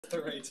At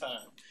the right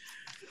time.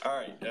 All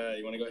right,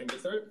 you want to go ahead and get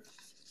started?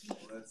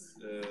 Let's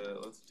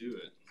do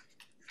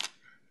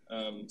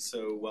it.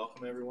 So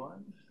welcome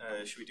everyone.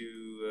 Should we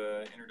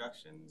do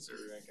introductions,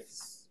 or I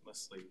guess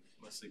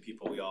mostly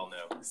people we all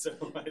know? So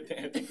I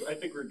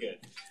think we're good.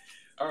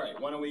 All right,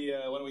 why don't we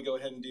go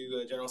ahead and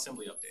do a General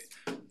Assembly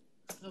update?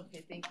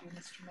 Okay, thank you,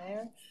 Mr.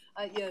 Mayor.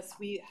 Yes,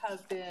 we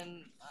have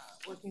been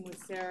working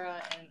with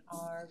Sarah and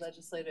our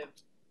legislative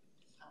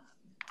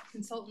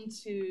consultant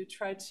to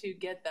try to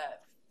get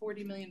that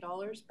 $40 million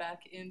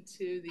back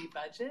into the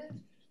budget.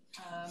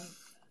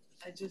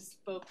 I just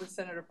spoke with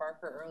Senator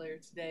Barker earlier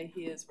today.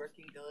 He is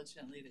working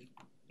diligently to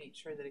make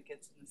sure that it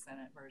gets in the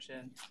Senate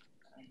version.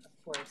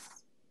 Of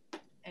course,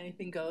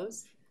 anything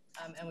goes,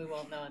 and we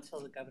won't know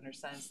until the governor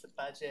signs the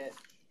budget.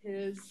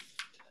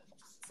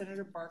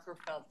 Senator Barker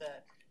felt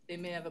that they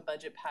may have a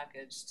budget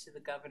package to the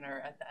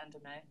governor at the end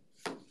of May.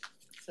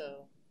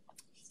 So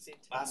stay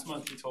tuned. Last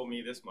month he told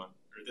me this month,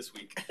 or this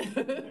week.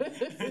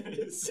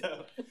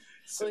 so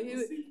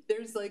well,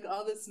 there's like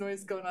all this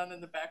noise going on in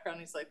the background.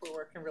 He's like, we're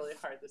working really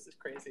hard. This is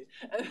crazy.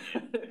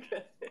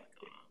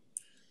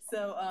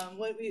 So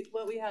what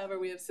we have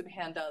some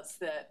handouts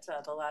that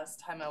the last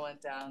time I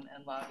went down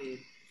and lobbied,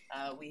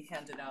 we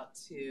handed out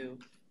to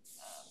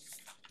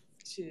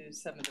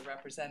some of the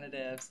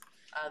representatives.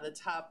 The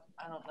top,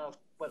 I don't know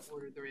what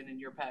order they're in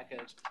your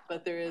package,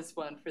 but there is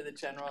one for the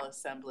General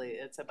Assembly.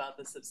 It's about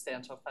the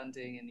substantial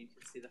funding, and you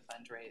can see the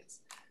fund rates.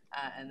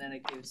 And then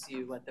it gives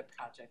you what the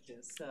project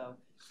is. So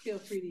feel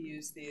free to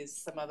use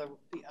these. The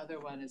other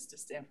one is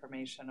just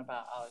information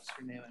about Alex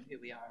Renew and who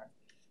we are.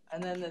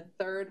 And then the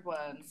third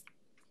one,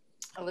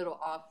 a little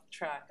off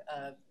track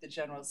of the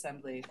General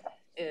Assembly,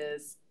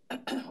 is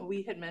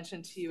we had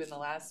mentioned to you in the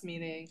last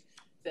meeting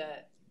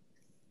that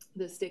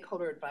the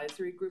stakeholder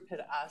advisory group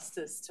had asked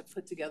us to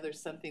put together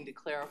something to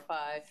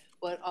clarify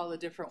what all the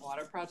different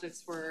water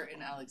projects were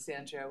in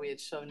Alexandria. We had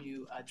shown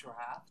you a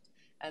draft,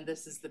 and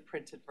this is the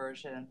printed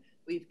version.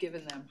 We've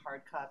given them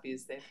hard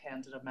copies. They've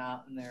handed them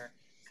out in their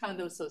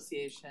condo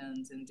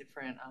associations and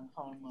different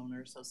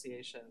homeowner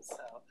associations.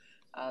 So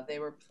they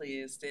were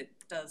pleased. It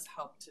does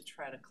help to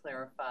try to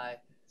clarify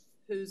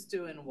who's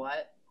doing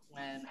what,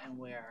 when, and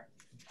where,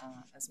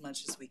 as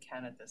much as we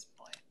can at this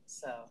point.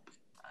 So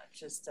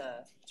just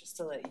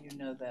to let you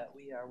know that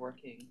we are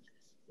working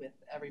with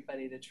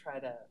everybody to try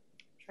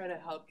to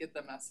help get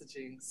the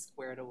messaging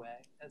squared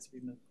away as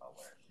we move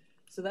forward.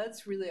 So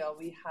that's really all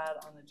we had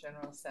on the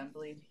General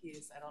Assembly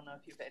piece. I don't know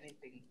if you have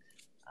anything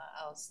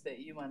else that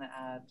you want to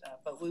add,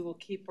 but we will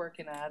keep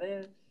working at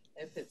it.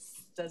 If it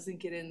doesn't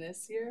get in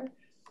this year,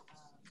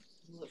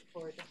 we look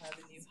forward to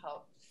having you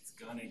help. It's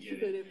gonna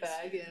get put it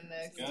back in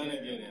next year. It's gonna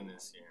get in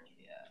this year.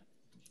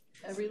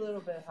 Yeah, every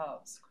little bit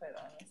helps, quite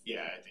honestly.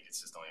 Yeah, I think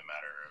it's just only a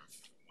matter of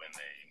when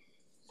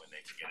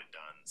they can get it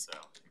done. So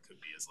it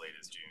could be as late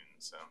as June.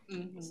 So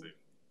we'll see.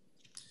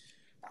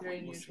 Very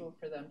unusual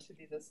for them to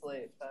be this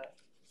late, but.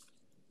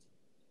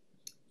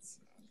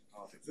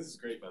 This is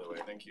great, by the way.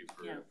 Thank you for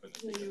putting it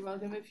together. You're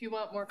welcome. If you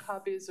want more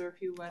copies or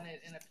if you want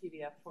it in a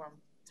PDF form,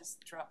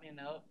 just drop me a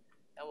note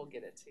and we'll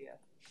get it to you.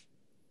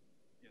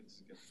 Yeah, this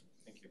is good.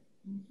 Thank you.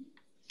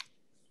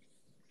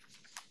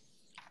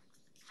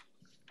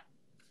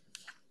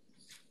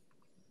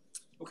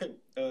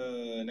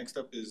 Okay, next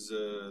up is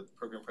the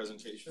program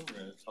presentation. We're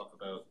going to talk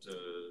about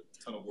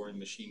tunnel boring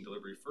machine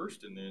delivery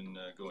first, and then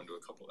go into a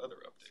couple other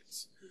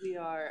updates. We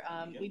are.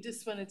 We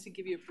just wanted to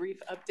give you a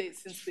brief update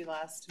since we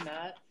last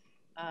met.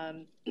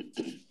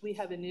 We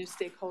have a new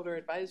stakeholder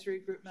advisory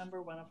group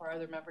member. One of our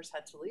other members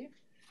had to leave.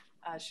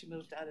 She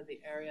moved out of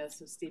the area,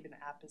 so Stephen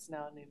App is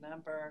now a new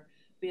member.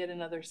 We had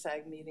another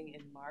SAG meeting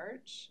in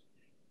March.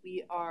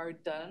 We are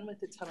done with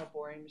the tunnel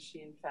boring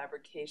machine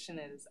fabrication.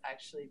 It is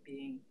actually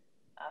being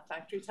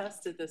factory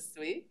tested this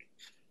week.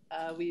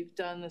 We've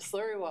done the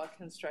slurry wall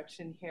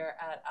construction here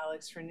at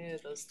Alex Renew,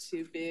 those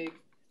two big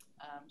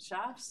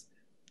shafts.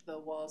 The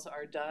walls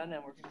are done,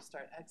 and we're going to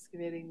start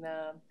excavating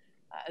them.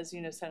 As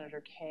you know,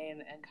 Senator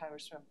Kane and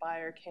Congressman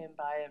Beyer came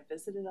by and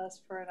visited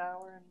us for an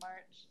hour in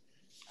March.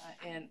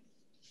 And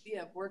we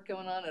have work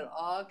going on at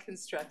all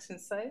construction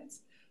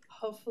sites.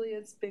 Hopefully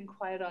it's been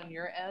quiet on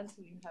your end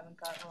and you haven't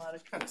gotten a lot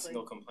of complaints. Not a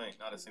single complaint,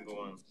 not a single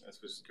one. That's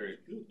just great.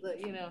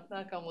 You know,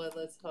 knock on wood,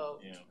 let's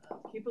hope. Yeah.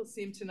 People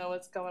seem to know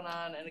what's going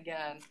on. And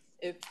again,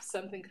 if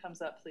something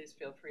comes up, please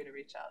feel free to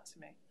reach out to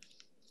me.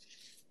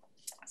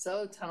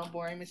 So, tunnel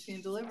boring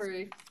machine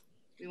delivery.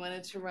 We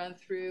wanted to run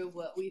through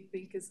what we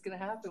think is going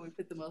to happen. We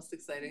put the most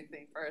exciting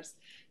thing first.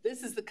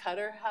 This is the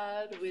cutter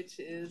head, which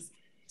is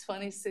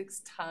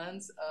 26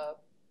 tons of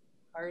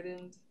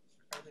hardened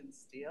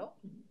steel.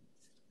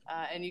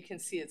 And you can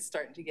see it's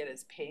starting to get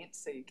its paint,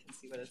 so you can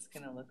see what it's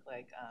going to look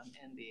like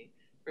in the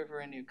River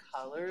and New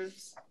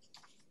colors.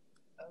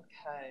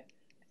 Okay.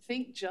 I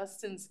think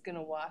Justin's going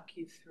to walk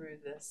you through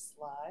this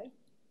slide.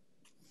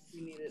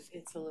 You need it.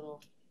 It's a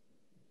little,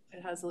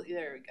 it has a,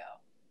 there we go.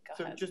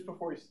 Go ahead. Just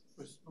before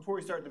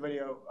we start the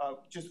video,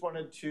 just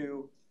wanted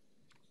to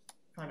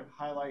kind of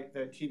highlight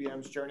the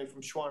TBM's journey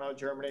from Schwanau,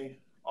 Germany,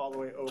 all the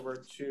way over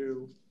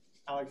to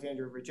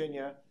Alexandria,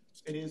 Virginia.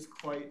 It is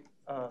quite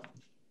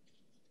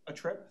a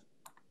trip.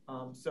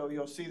 So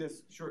you'll see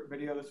this short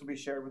video. This will be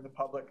shared with the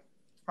public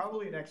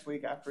probably next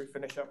week after we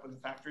finish up with the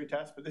factory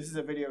test. But this is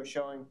a video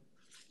showing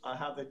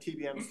how the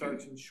TBM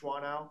starts in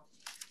Schwanau,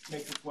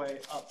 makes its way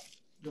up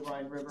the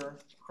Rhine River,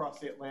 across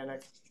the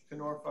Atlantic to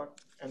Norfolk,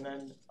 and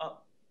then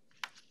up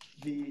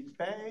the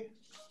bay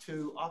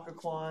to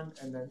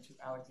Occoquan, and then to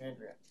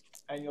Alexandria.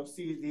 And you'll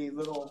see the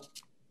little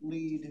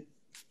lead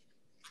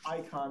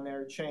icon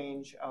there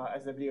change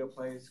as the video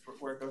plays,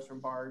 where it goes from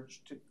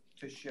barge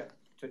to ship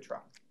to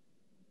truck.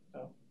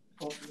 So,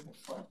 go to the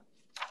next slide.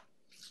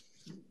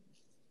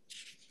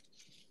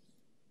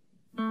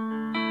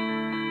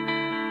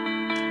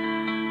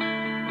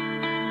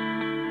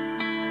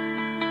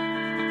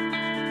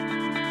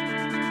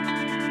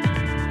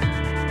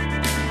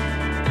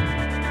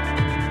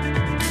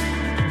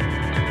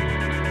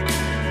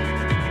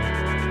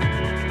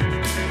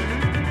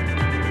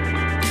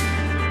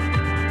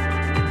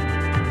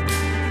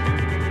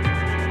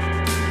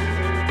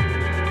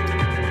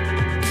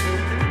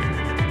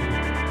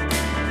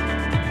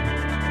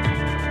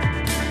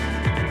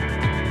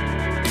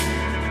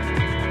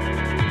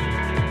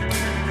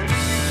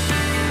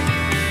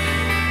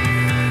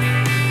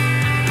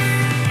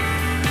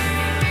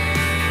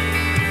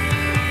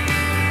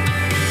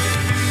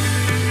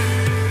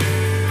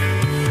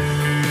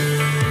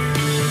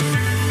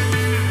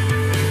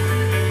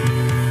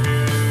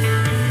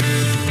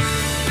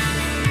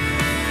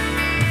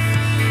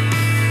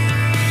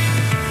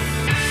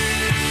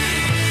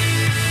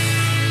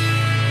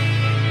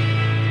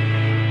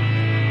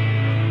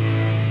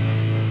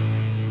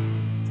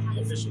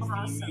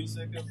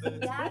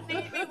 That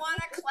made me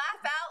want to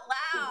clap out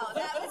loud.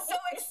 That was so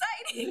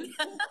exciting.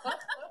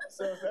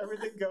 So if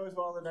everything goes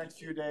well the next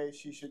few days,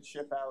 she should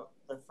ship out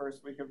the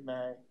first week of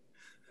May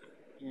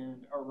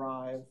and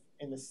arrive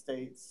in the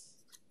States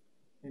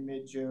in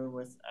mid-June,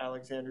 with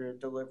Alexandria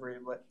delivery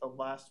the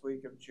last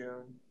week of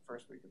June,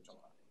 first week of July.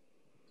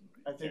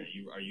 I think.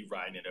 Are you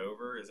riding it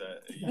over? Is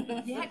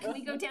that? Yeah, can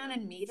we go down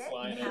and meet it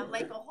and have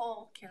like a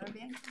whole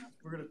caravan come up?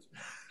 We're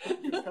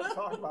gonna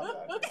talk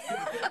about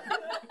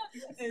that.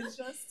 It's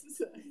just to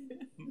say.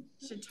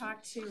 Should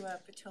talk to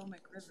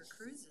Potomac River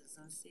Cruises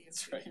and see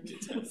if we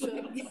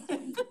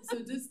can. So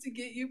just to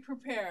get you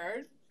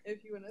prepared,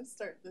 if you want to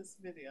start this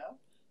video,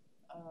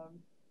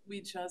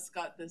 we just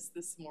got this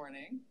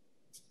morning.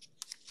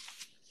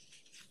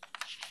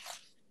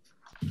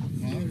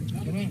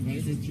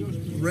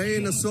 Ray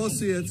and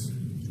Associates.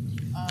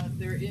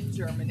 They're in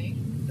Germany.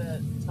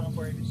 The tunnel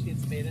boring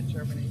machine's made in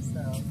Germany,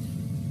 so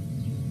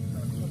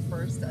the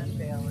first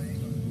unveiling.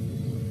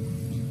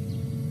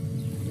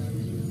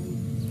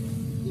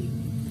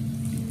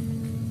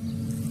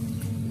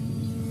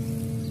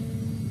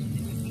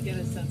 And you can get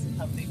a sense of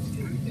how big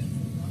she is.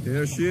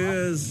 There she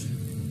is.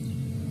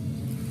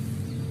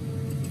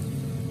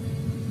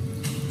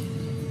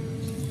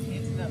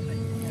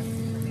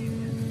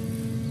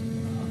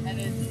 And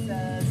it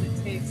says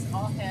it takes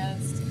all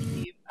hands to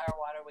keep our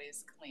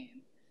waterways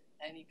clean.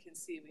 And you can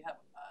see we have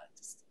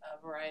just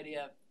a variety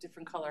of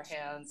different color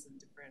hands and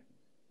different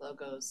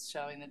logos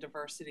showing the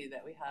diversity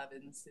that we have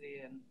in the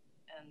city, and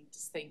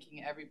just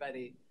thanking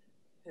everybody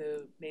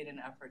who made an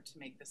effort to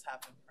make this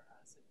happen for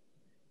us.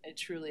 It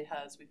truly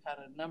has. We've had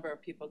a number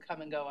of people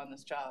come and go on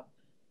this job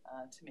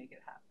to make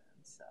it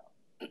happen. So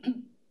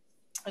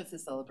it's a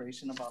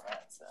celebration of all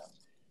that. So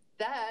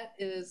that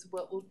is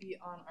what will be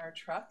on our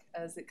truck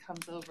as it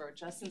comes over.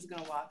 Justin's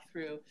going to walk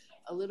through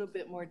a little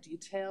bit more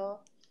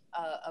detail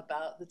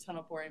about the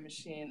tunnel boring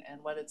machine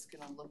and what it's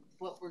going to look,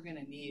 what we're going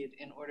to need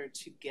in order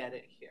to get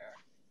it here.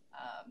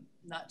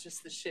 Not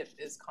just the ship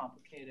is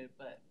complicated,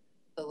 but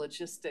the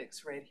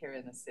logistics right here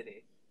in the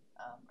city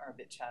are a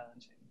bit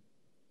challenging.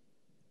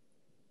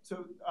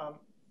 So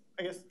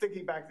I guess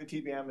thinking back to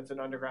the TBM, it's an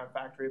underground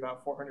factory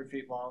about 400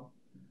 feet long.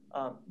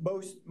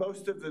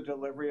 Most of the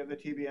delivery of the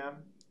TBM,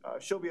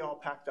 she'll be all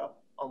packed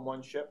up on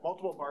one ship,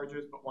 multiple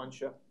barges, but one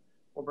ship.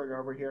 We'll bring her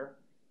over here.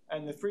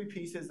 And the three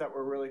pieces that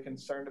we're really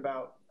concerned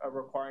about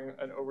requiring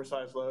an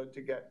oversized load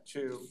to get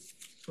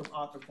from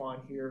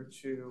Occoquan here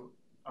to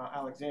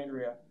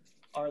Alexandria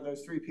are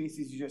those three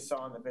pieces you just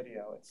saw in the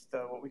video. It's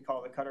what we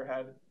call the cutter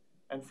head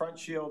and front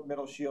shield,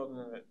 middle shield, and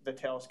then the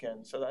tail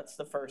skin. So that's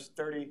the first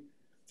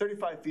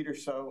 35 feet or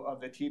so of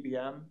the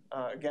TBM.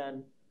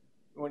 Again,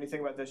 when you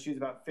think about this, she's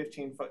about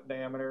 15 foot in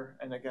diameter,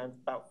 and again,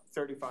 about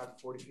 35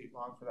 to 40 feet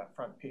long for that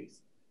front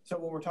piece. So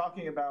when we're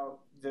talking about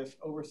this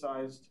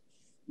oversized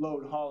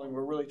load hauling,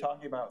 we're really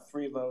talking about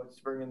three loads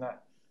to bring in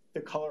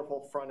the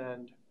colorful front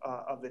end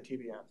of the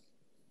TBM.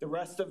 The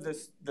rest of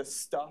the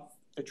stuff,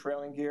 the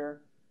trailing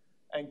gear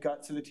and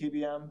guts of the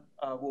TBM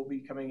will be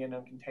coming in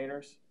on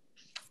containers,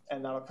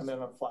 and that'll come in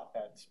on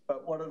flatbeds.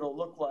 But what it'll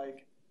look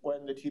like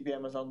when the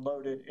TBM is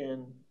unloaded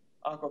in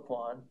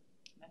Occoquan,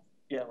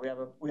 yeah, we have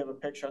a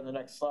picture on the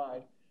next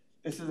slide.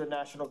 This is a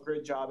National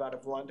Grid job out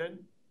of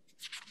London.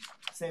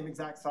 Same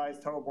exact size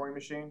tunnel boring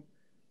machine,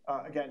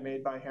 again,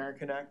 made by Heron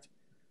Connect.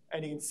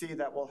 And you can see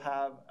that we'll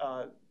have,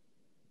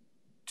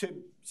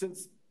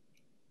 since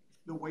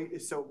the weight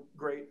is so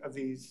great of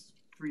these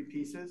three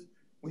pieces,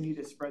 we need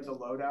to spread the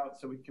load out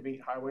so we can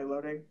meet highway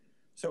loading.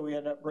 So we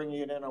end up bringing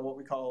it in on what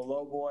we call a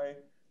low boy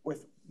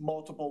with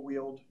multiple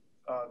wheeled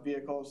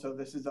vehicles. So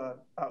this is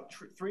about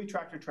 3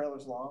 tractor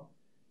trailers long,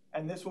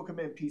 and this will come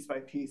in piece by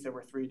piece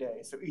over 3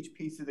 days. So each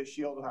piece of the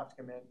shield will have to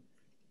come in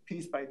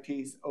piece by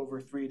piece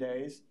over 3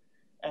 days.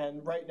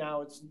 And right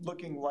now it's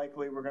looking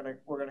likely we're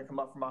gonna come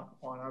up from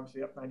Occoquan,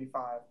 obviously up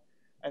 95,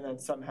 and then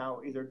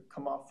somehow either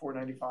come off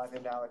 495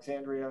 into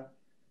Alexandria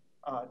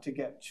to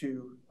get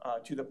to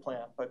the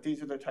plant. But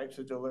these are the types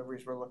of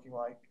deliveries we're looking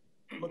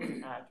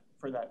at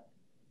for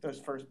those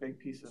first big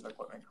pieces of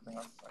equipment coming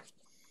on site.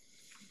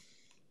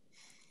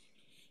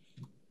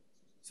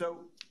 So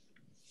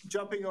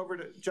jumping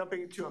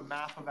to a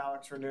map of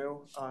Alex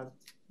Renew,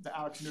 the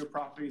Alex Renew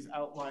properties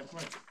outlined.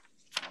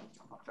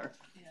 There.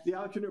 Yeah. The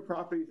Alex Renew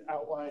properties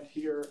outlined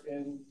here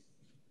in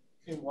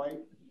white.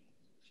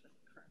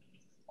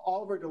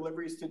 All of our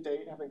deliveries to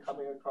date have been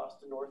coming across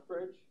the North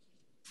Bridge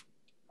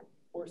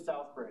or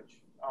South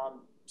Bridge.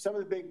 Some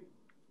of the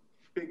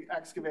big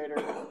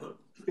excavators,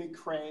 big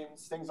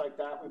cranes, things like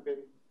that, we've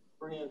been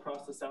bringing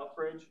across the South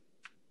Bridge.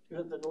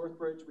 Because at the North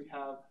Bridge, we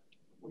have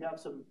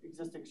some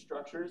existing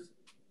structures.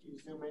 You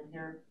zoom in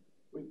here,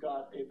 we've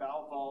got a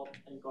valve vault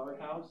and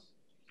guardhouse,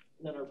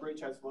 and then our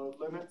bridge has load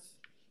limits.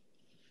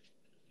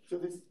 So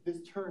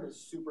this turn is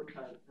super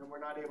tight, and we're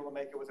not able to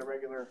make it with a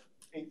regular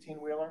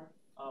 18-wheeler.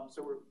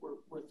 So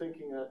we're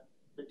thinking that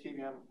the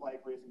TBM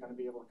likely isn't going to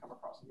be able to come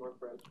across the North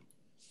Bridge.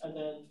 And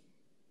then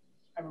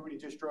everybody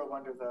just drove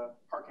under the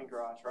parking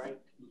garage, right?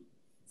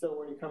 So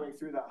when you're coming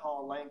through that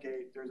Holland Lane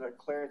gate, there's a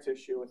clearance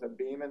issue with a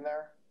beam in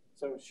there.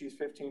 So she's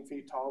 15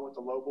 feet tall with the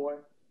low boy.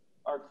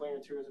 Our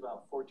clearance here is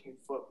about 14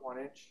 foot 1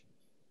 inch.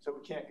 So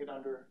we can't get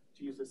under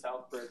to use the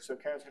South Bridge. So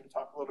Karen's going to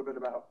talk a little bit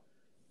about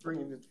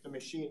bringing the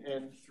machine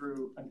in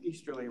through an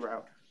easterly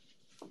route.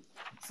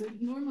 So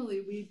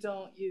normally we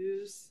don't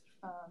use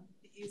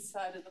the east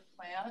side of the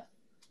plant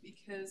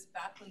because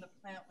back when the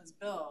plant was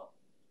built,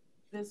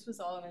 this was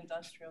all an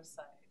industrial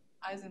site.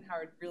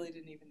 Eisenhower really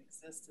didn't even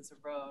exist as a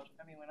road.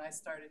 I mean, when I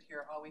started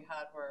here, all we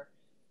had were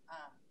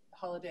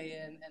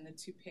Holiday Inn and the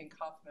 2 Payne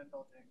Kaufman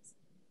buildings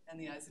and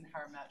the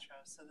Eisenhower Metro.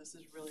 So this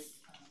is really,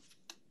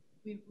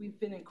 we've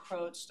been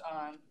encroached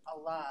on a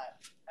lot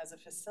as a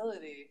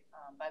facility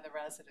by the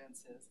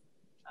residences.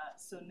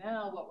 So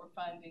now what we're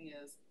finding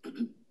is,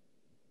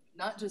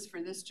 not just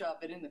for this job,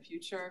 but in the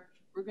future,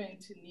 we're going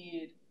to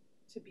need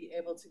to be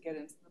able to get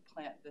into the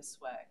plant this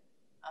way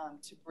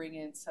to bring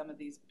in some of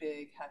these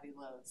big, heavy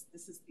loads.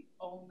 This is the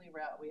only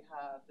route we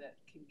have that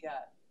can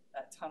get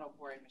that tunnel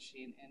boring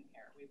machine in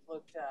here. We've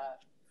looked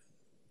at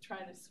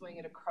trying to swing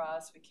it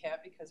across. We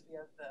can't because we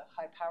have the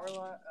high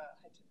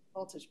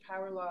voltage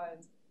power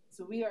lines.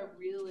 So we are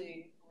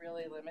really,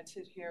 really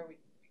limited here. We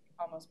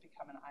almost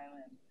become an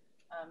island.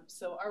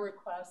 So our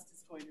request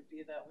is going to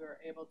be that we're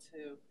able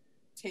to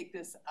take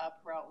this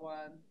up Route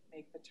 1,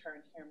 make the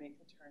turn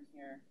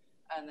here,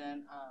 and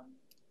then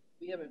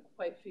we haven't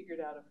quite figured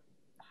out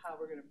how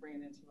we're going to bring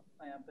it into the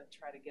plant, but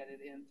try to get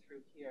it in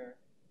through here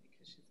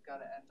because she's got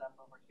to end up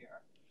over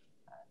here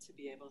to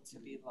be able to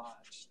be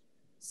launched.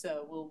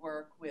 So we'll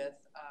work with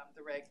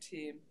the reg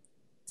team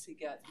to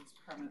get these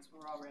permits.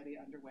 We're already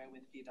underway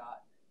with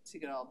VDOT to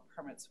get all the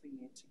permits we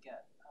need to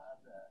get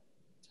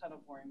the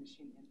tunnel boring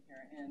machine in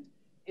here. And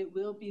it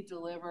will be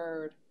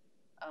delivered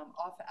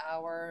off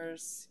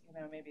hours,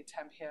 maybe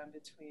 10 p.m.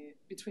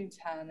 between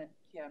 10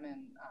 p.m. and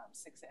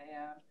 6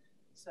 a.m.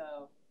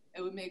 So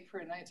it would make for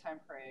a nighttime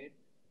parade.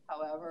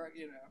 However,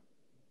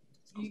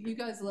 you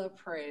guys love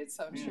parades,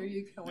 so I'm sure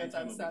you can with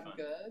that sound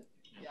good.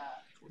 Yeah.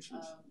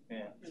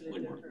 Yeah. For the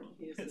different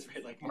pieces. It's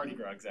right, like Mardi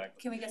Gras,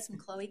 exactly. Can we get some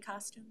Chloe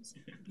costumes?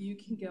 You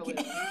can go with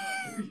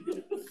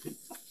anyone.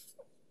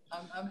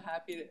 I'm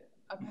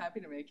happy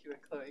to make you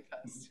a Chloe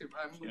costume.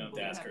 You don't have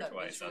to ask her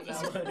twice on this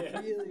for one.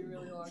 a really,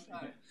 really long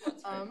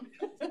time.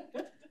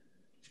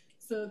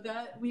 So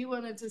that we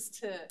wanted just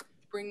to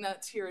bring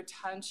that to your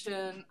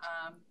attention,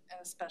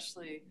 and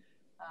especially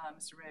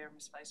Mr. Ray or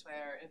Ms.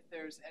 Weisweier, if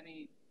there's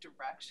any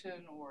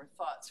direction or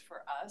thoughts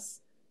for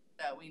us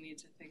that we need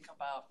to think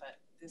about. But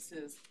this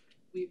is,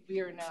 we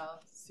are now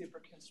super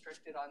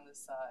constricted on this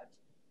side.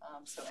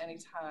 So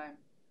anytime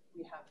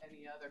we have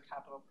any other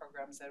capital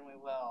programs, then we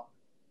will,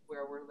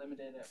 where we're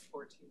limited at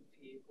 14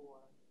 feet or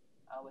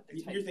with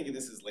the You're thinking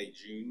this is late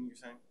June, you're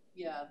saying?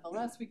 Yeah, the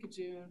last week of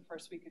June,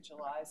 first week of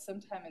July,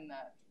 sometime in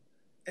that.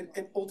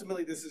 And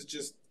ultimately, this is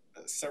just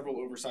several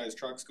oversized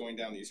trucks going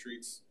down these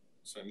streets.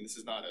 So I mean, this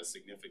is not a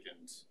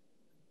significant.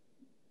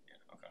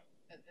 Yeah. Okay.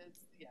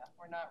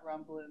 We're not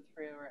rumbling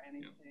through or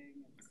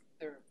anything.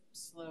 They're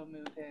slow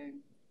moving.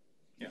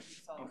 Yeah. You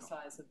saw the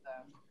size of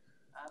them,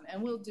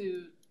 and we'll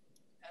do,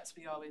 as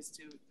we always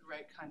do, the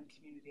right kind of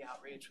community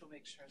outreach. We'll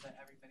make sure that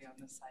everybody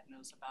on this side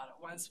knows about it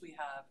once we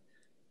have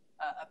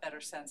a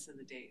better sense of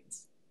the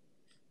dates.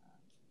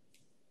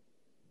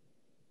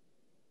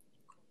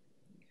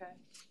 Okay.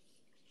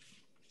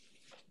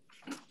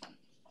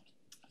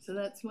 So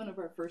that's one of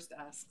our first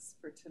asks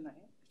for tonight.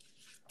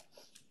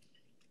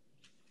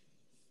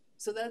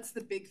 So that's the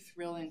big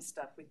thrilling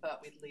stuff. We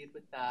thought we'd lead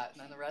with that, and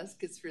then the rest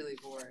gets really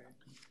boring.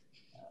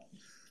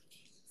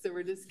 So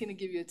we're just gonna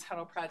give you a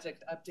tunnel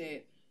project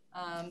update.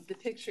 The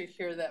picture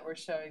here that we're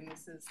showing,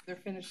 they're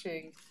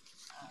finishing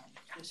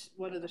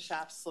one of the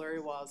shaft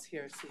slurry walls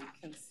here, so you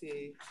can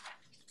see,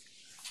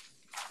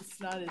 it's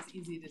not as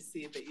easy to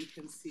see, but you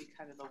can see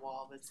kind of the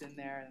wall that's in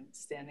there and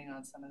standing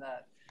on some of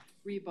that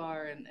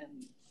rebar and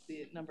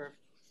the number of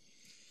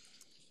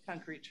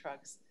concrete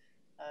trucks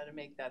to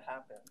make that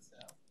happen. So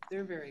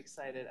they're very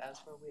excited, as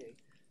were we,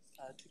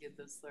 to get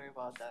this slurry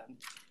wall done.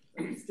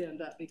 Let me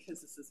stand up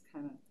because this is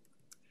kind of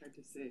hard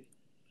to see.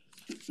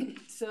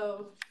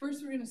 So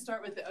first we're going to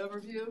start with the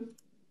overview.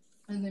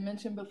 As I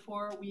mentioned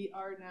before, we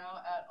are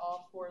now at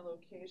all 4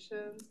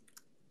 locations.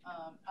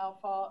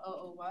 Alpha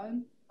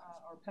 001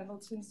 or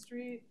Pendleton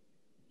Street.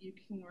 You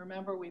can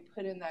remember we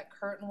put in that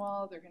curtain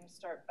wall. They're going to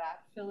start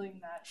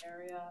backfilling that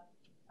area,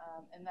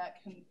 and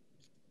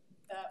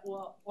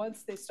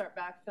once they start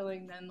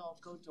backfilling, then they'll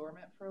go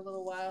dormant for a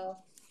little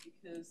while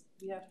because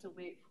we have to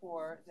wait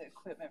for the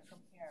equipment from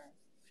here.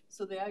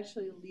 So they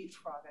actually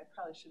leapfrog. I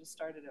probably should have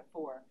started at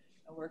 4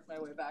 and worked my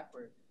way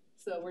backward.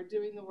 So we're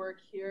doing the work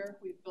here.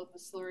 We've built the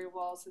slurry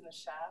walls in the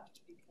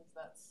shaft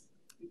because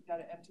we've got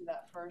to empty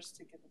that first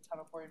to get the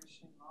tunnel boring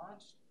machine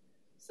launched.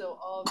 So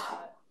all of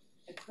that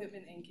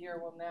equipment and gear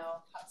will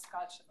now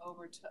hotskotch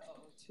over to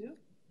 002,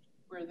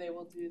 where they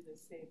will do the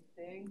same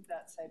thing.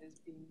 That site is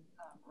being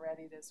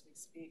readied as we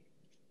speak,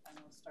 and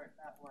we'll start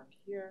that work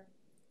here.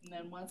 And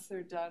then once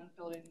they're done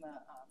building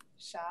the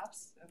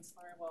shafts and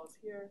slurry walls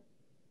here,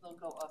 they'll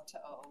go up to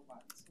 001.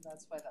 So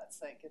that's why that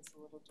site gets a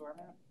little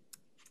dormant.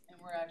 And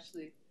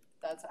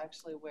that's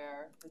actually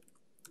where the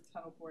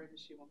tunnel boring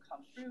machine will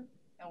come through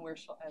and where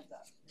she'll end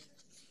up.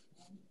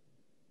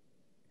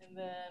 And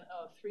then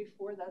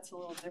 3-4, that's a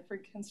little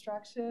different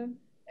construction.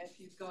 If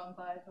you've gone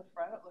by the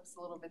front, it looks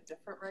a little bit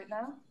different right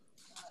now.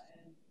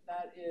 And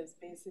that is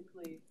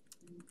basically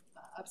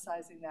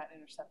upsizing that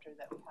interceptor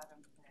that we have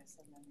in place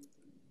and then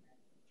moving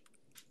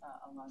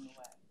along the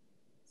way.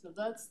 So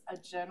that's a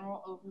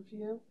general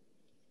overview.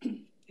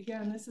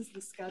 Again, this is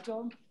the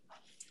schedule.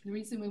 The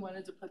reason we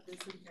wanted to put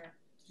this in here,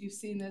 you've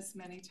seen this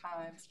many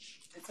times.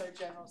 It's our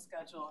general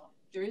schedule.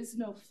 There is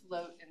no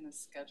float in this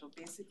schedule.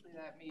 Basically,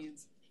 that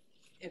means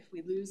if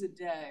we lose a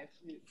day,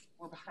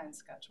 we're behind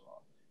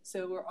schedule.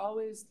 So we're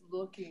always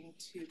looking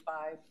to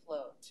buy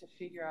float, to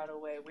figure out a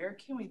way, where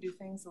can we do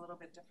things a little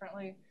bit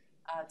differently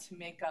to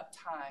make up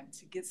time,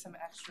 to get some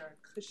extra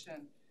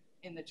cushion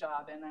in the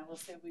job. And I will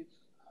say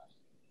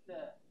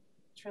the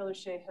trailer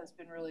shay has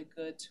been really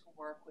good to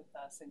work with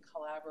us and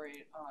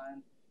collaborate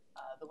on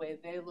the way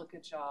they look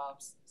at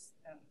jobs.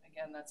 And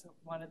again, that's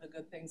one of the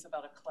good things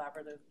about a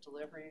collaborative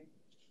delivery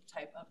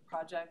type of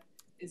project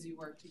is you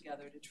work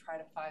together to try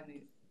to find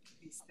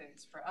these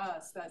things. For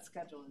us, that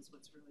schedule is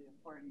what's really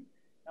important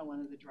and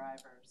one of the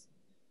drivers.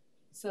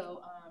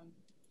 So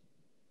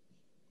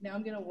now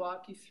I'm going to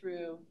walk you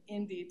through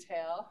in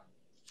detail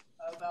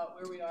about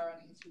where we are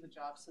on each of the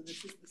jobs. So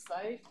this is the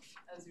site.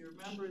 As you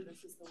remember,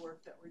 this is the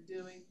work that we're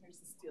doing. Here's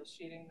the steel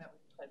sheeting that we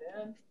put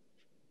in.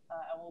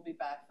 And we'll be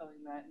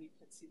backfilling that. And you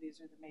can see these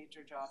are the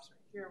major jobs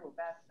right here. We'll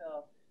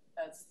backfill.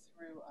 That's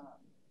through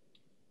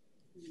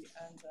the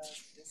end of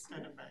this year.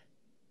 End of May.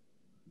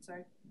 I'm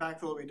sorry?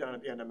 Backfill will be done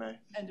at the end of May.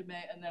 End of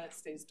May, and then it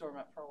stays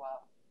dormant for a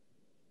while.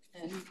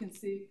 And you can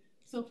see,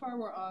 so far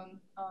we're on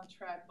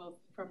track both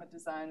from a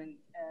design and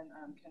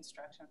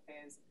construction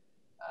phase.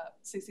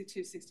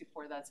 62,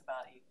 64, that's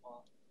about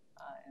equal.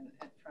 And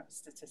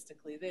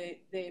statistically,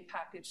 they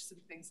package some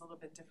things a little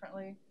bit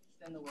differently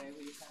than the way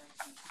we had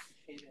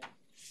anticipated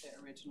the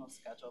original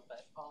schedule,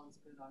 but all is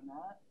good on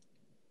that.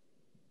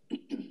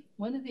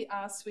 One of the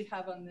asks we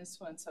have on this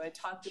one, so I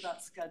talked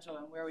about schedule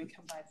and where we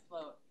can buy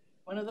float.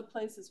 One of the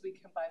places we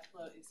can buy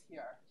float is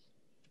here,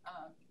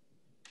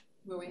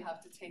 where we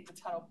have to take the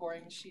tunnel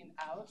boring machine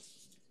out.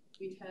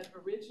 We had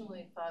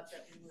originally thought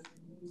that we would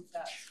remove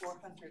that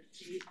 400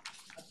 feet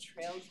of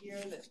trail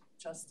gear that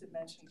Justin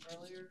mentioned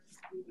earlier.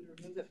 We would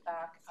remove it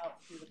back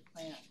out through the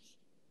plant.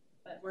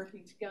 But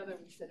working together,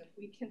 we said if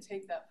we can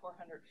take that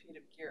 400 feet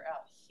of gear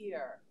out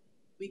here,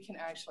 we can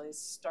actually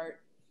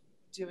start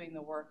doing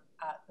the work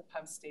at the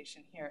pump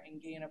station here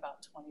and gain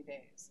about 20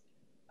 days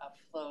of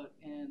float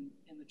in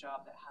the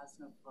job that has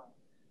no float.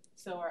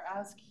 So our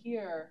ask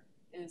here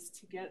is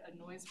to get a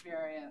noise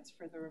variance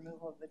for the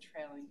removal of the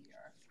trailing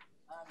gear.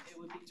 It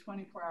would be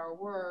 24-hour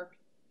work.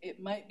 It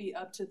might be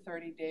up to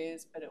 30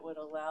 days, but it would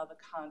allow the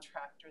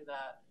contractor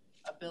that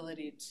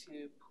ability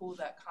to pull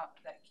that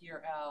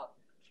gear out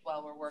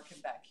while we're working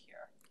back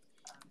here.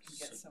 And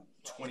get some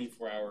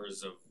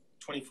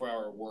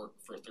 24-hour work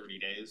for 30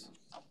 days?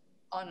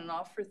 On and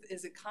off,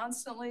 is it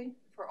constantly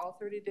for all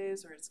 30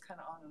 days, or it's kind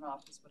of on and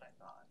off is what I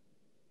thought?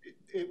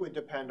 It would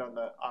depend on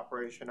the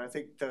operation. I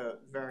think the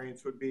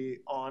variance would be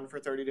on for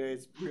 30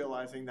 days,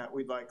 realizing that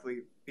we'd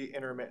likely be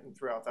intermittent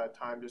throughout that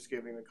time, just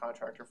giving the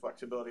contractor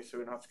flexibility so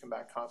we don't have to come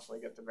back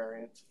constantly get the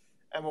variance.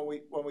 And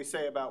when we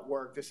say about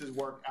work, this is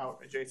work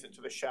out adjacent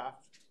to the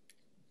shaft,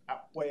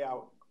 way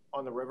out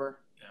on the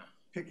river,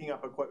 picking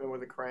up equipment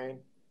with a crane,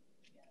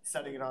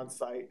 setting it on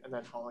site, and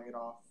then hauling it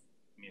off.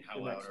 I mean, how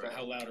loud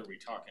are we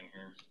talking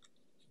here?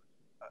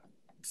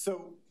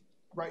 So,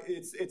 right,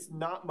 it's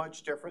not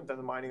much different than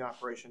the mining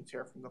operations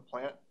here from the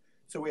plant.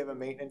 So we have a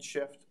maintenance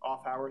shift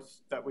off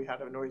hours that we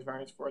had a noise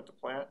variance for at the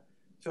plant.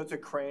 So it's a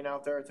crane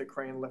out there, it's a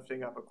crane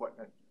lifting up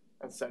equipment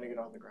and setting it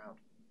on the ground.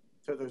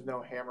 So there's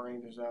no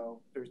hammering, there's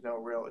no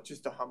real, it's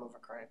just a hum of a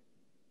crane.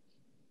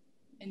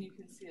 And you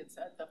can see it's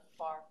at the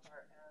far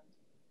end,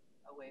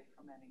 away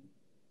from any.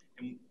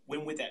 And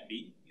when would that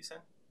be, you said?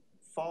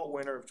 Fall,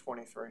 winter of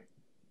 23.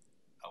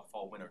 Oh,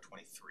 fall, winter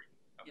 23.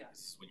 Okay, Yeah. this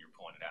is when you're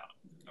pulling it out.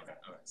 Okay,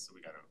 all right, so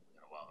we got a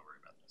while to worry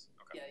about this.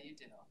 Okay. Yeah, you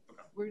do.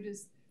 Okay.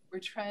 We're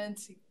trying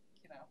to,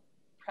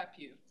 prep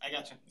you. I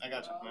got you. All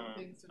the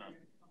things that are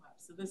going to come up.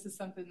 So this is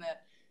something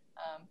that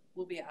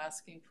we'll be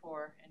asking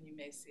for, and you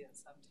may see it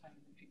sometime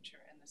in the future,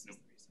 and this is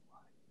the reason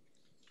why.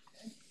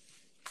 Okay.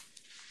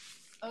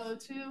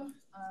 002,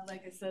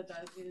 like I said,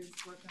 that is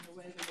working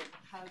underway. They're getting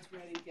pads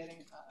ready,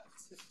 getting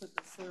to put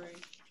the slurry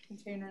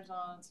containers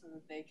on so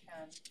that they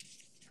can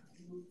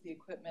move the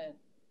equipment,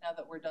 now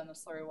that we're done the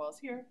slurry walls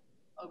here,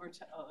 over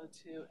to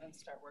 002 and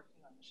start working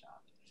on the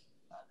shaft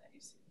that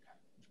you see there.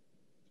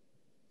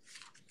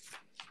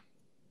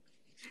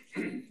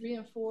 3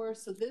 and 4,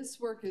 so this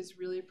work is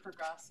really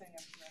progressing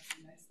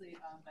nicely,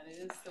 but it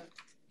is some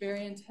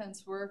very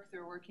intense work.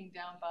 They're working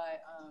down by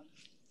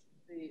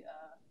the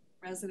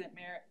resident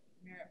Merritt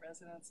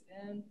Residence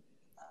Inn,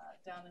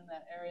 down in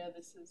that area.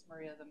 This is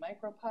Maria the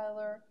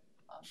micropiler,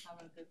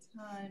 having a good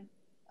time,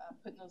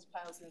 putting those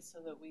piles in so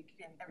that we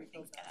can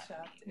rebuild that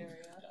shaft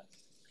area.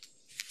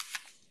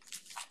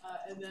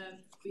 And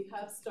then we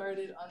have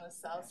started on the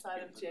south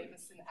side of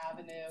Jameson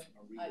Avenue.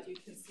 You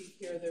can see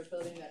here they're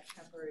building that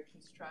temporary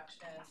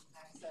construction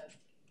access.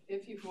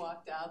 If you've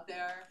walked out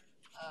there,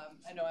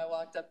 I know I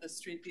walked up the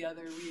street the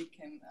other week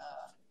and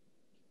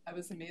I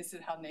was amazed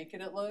at how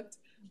naked it looked.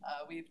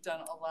 We've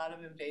done a lot of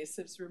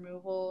invasives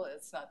removal.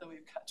 It's not that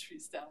we've cut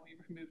trees down, we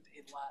removed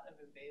a lot of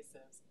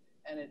invasives,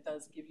 and it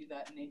does give you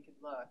that naked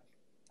look.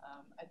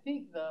 I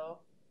think though,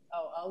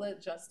 I'll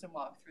let Justin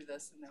walk through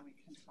this and then we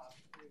can talk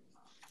through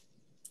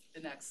the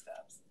next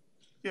steps.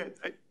 Yeah,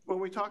 when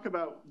we talk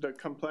about the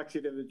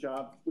complexity of the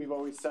job, we've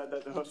always said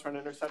that the host run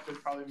intercept is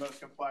probably most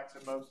complex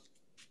and most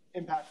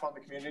impactful on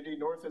the community.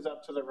 North is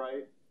up to the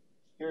right.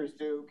 Here's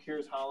Duke,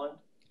 here's Holland.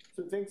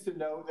 So things to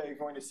know that you're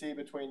going to see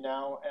between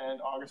now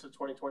and August of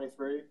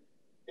 2023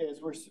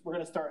 is we're going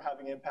to start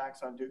having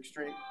impacts on Duke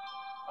Street.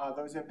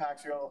 Those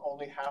impacts are going to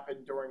only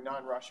happen during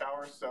non-rush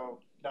hours, so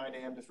 9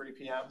 a.m. to 3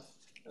 p.m.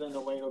 And then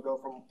the lane will go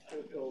from,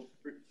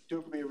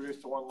 Duke will be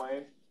reduced to 1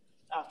 lane.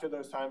 After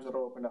those times,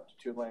 it'll open up to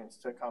 2 lanes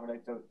to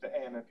accommodate the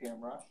AM and PM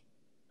rush,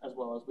 as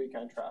well as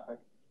weekend traffic.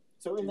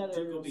 So in that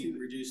area, Duke will be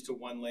reduced to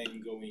 1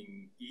 lane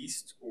going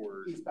east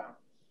or eastbound.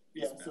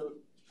 Yeah, so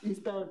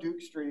eastbound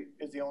Duke Street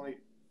is the only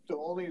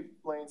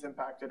lanes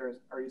impacted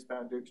are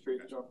eastbound Duke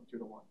Street, which are from 2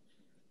 to 1,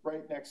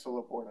 right next to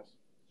Laporta's.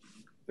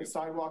 The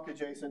sidewalk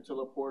adjacent to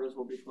Laporta's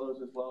will be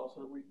closed as well,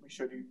 so we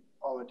showed you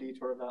all the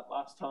detour of that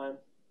last time.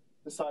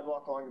 The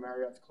sidewalk along the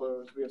Marriott's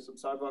closed. We have some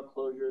sidewalk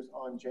closures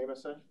on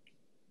Jameson.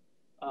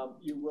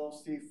 You will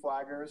see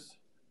flaggers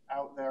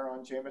out there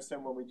on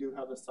Jameson when we do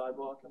have the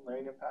sidewalk and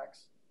lane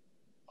impacts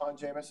on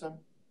Jameson.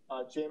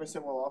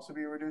 Jameson will also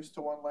be reduced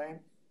to 1 lane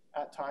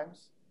at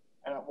times.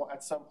 And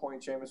at some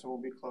point, Jameson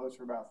will be closed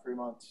for about 3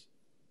 months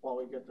while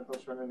we get the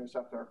host run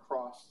interceptor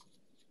across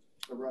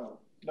the road.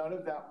 None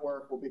of that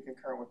work will be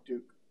concurrent with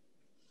Duke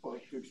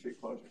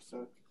Street closure.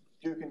 So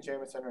Duke and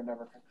Jameson are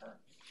never concurrent.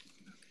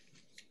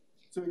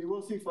 So you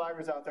will see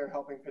flaggers out there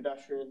helping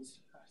pedestrians,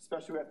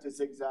 especially we have to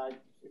zigzag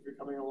if you're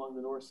coming along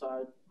the north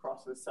side,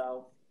 cross to the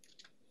south,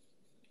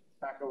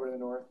 back over to the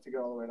north to get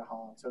all the way to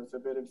Holland. So it's a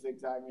bit of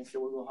zigzagging, so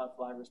we will have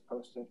flaggers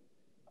posted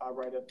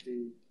right at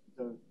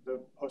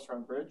the host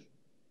run bridge.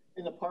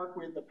 In the park,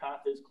 the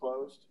path is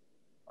closed.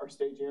 Our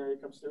staging area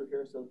comes through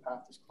here, so the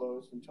path is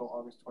closed until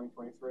August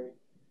 2023.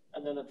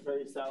 And then at the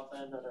very south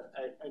end, at our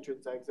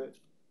entrance exit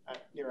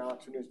near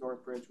Alex Renew's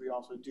North Bridge, we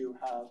also do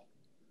have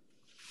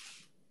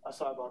a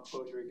sidewalk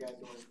closure again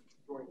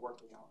during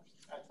working hours.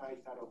 At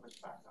night, that opens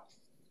back up.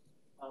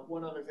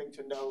 One other thing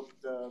to note,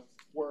 the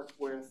work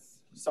with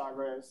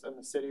Sagres and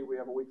the city, we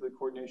have a weekly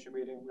coordination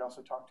meeting. We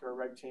also talk to our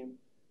reg team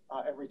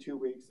every 2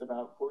 weeks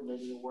about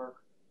coordinating the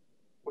work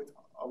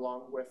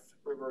along with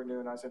River Renew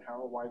and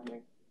Eisenhower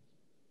widening.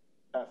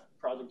 That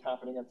project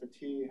happening at the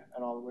T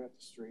and all the way up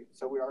the street.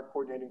 So we are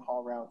coordinating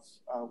haul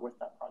routes with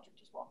that project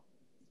as well.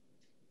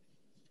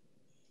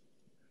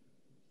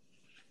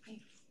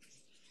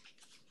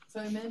 So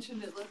I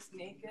mentioned it looks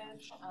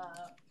naked.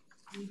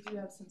 We do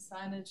have some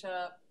signage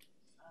up,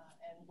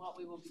 and what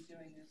we will be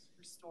doing is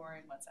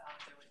restoring what's out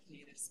there with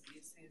native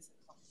species, and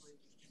hopefully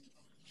we can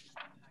overcome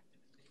the impact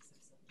of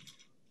invasives.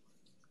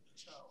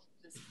 So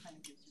this kind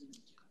of gives you when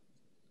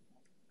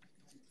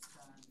it's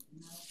done.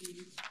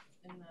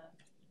 And that'll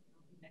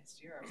be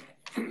next year,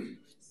 right?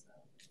 So,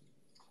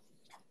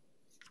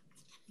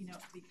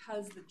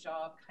 because the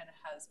job kind of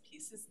has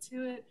pieces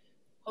to it,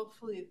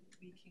 hopefully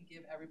we can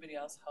give everybody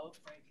else hope,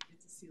 right? You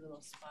get to see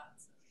little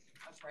spots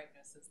of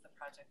brightness as the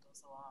project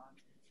goes along.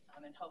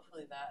 And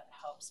hopefully that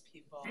helps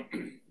people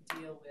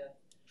deal with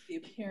the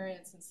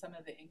appearance and some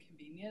of the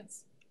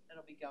inconvenience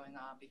that'll be going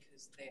on,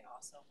 because they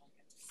also will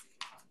get to see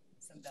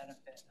some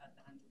benefit at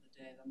the end of the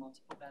day, the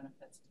multiple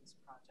benefits of this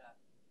project.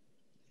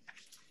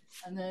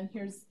 And then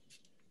here's,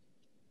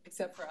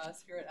 except for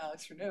us here at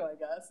Alex Renew, I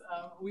guess,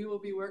 we will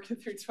be working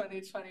through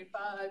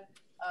 2025.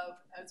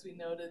 As we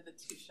noted, the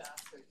 2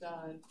 shafts are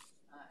done,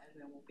 and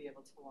then we'll be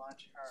able to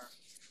launch her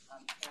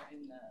here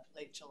in the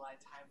late July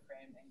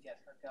timeframe and get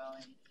her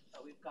going.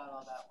 But we've got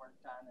all that work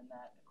done, and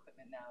that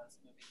equipment now is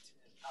moving to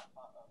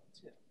Outlaw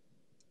 02.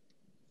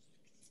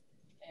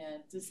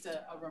 And just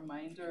a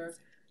reminder,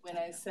 when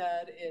I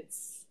said it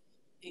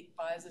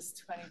buys us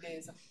 20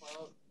 days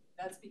afloat,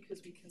 that's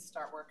because we can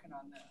start working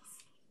on this.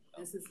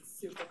 This is a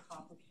super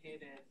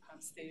complicated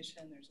pump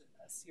station. There's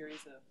a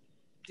series of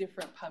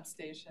different pump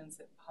stations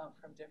that pump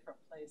from different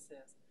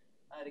places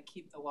to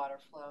keep the water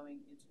flowing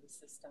into the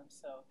system.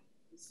 So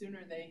the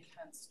sooner they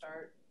can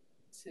start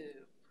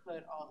to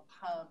put all the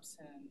pumps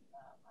and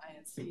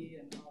INC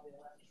and all the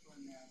electrical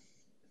in there,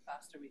 the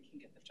faster we can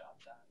get the job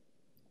done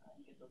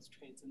and get those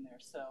trades in there.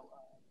 So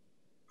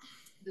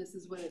this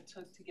is what it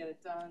took to get it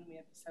done. We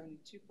have the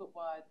 72-foot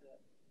wide, the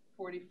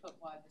 40-foot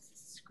wide. This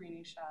is a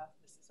screening shaft.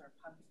 This is our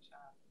pumping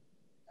shaft.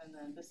 And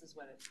then this is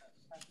what it took,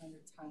 500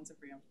 tons of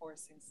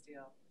reinforcing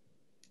steel,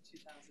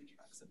 2,000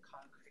 trucks of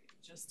concrete,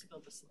 just to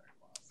build the slurry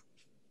walls.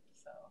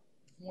 So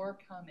more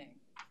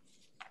coming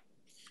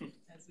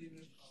as we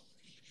move forward.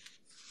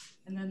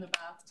 And then the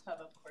bathtub,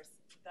 of course,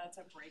 that's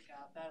a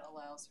breakout. That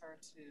allows her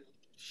to,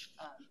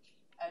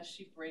 as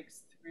she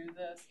breaks through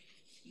this,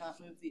 not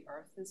move the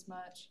earth as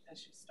much as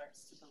she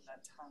starts to build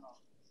that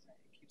tunnel. Right?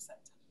 It keeps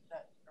that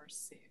earth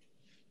safe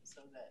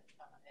so that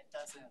it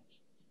doesn't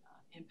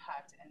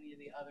impact any of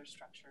the other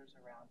structures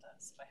around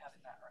us by having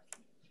that earth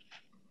move.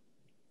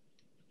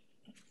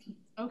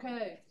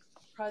 Okay,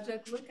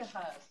 project look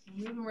ahead.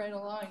 We're moving right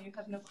along. You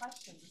have no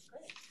questions. It's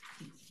great.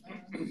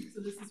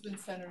 So this has been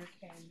Senator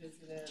Kane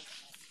visited.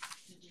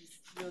 It was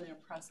really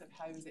impressive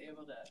how he was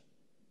able to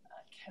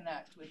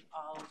connect with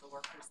all of the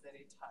workers that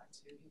he talked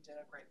to. He did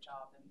a great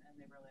job, and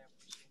they really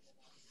appreciated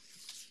it.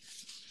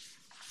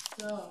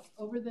 So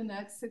over the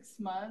next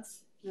 6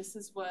 months, this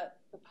is what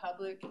the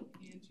public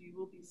and you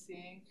will be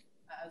seeing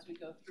as we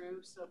go through.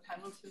 So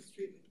Pendleton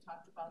Street, we've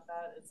talked about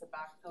that. It's a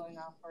backfilling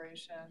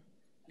operation,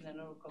 and then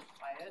it'll go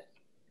quiet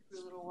for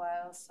a little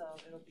while. So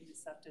it'll be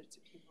deceptive to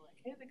people like,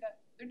 hey,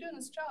 they're doing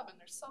this job and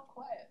they're so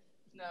quiet.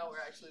 No,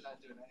 we're actually not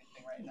doing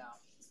anything right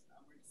now.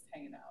 We're just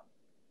hanging out.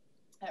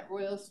 At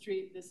Royal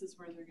Street, this is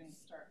where they're going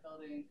to start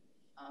building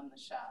the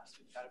shafts.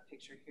 We've got a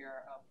picture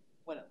here of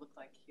what it looked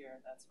like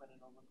here. That's what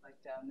it'll look like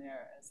down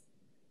there as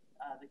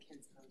the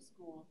kids go to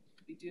school.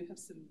 We do have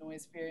some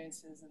noise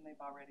variances, and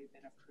they've already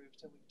been approved,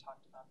 and we've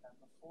talked about them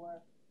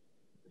before.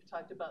 We've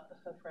talked about the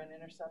hoof run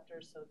interceptor,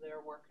 so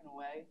they're working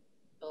away,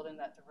 building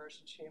that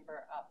diversion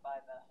chamber up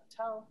by the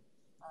hotel,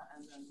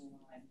 and then the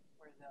line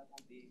where they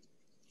will be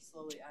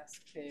slowly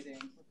excavating,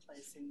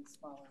 replacing the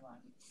smaller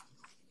line.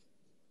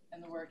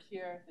 And the work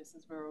here, this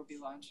is where we'll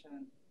be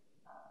launching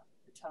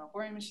the tunnel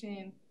boring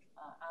machine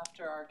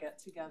after our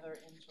get-together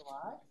in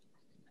July.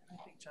 And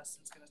I think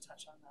Justin's going to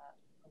touch on that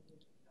a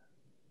little bit.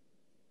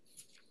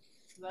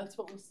 So that's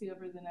what we'll see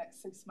over the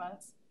next 6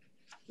 months.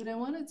 What I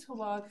wanted to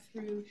walk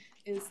through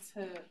is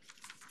to,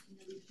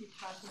 we keep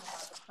talking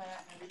about the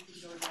plant and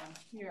everything going on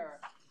here,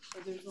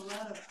 but there's a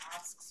lot of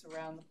asks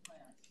around the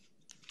plant.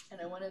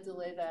 And I wanted to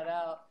lay that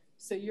out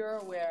so you're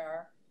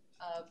aware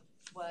of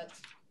what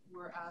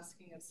we're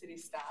asking of city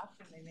staff,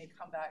 and they may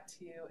come back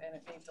to you and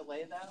it may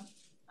delay them,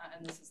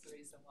 and this is the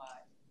reason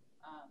why,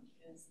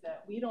 is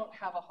that we don't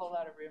have a whole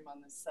lot of room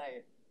on this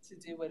site to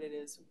do what it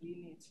is we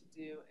need to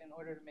do in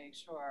order to make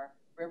sure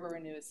River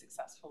Renew is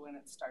successful when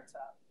it starts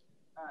up.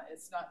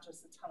 It's not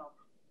just a tunnel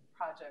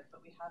project,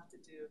 but we have to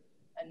do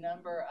a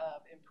number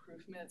of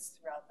improvements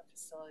throughout the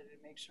facility to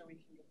make sure we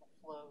can get the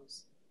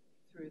flows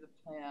through the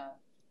plant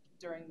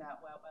during that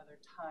wet weather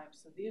time.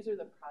 So these are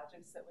the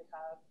projects that we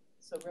have.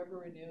 So River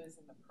Renew is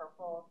in the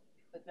purple,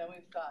 but then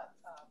we've got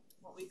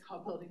what we call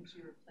Building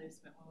G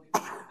replacement. When we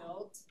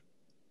built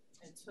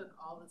and took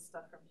all the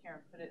stuff from here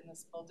and put it in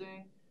this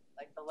building,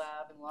 like the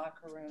lab and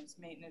locker rooms,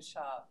 maintenance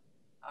shop,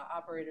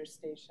 operator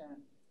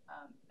station,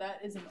 that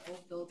is an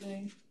old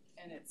building,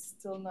 and it's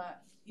still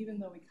not, even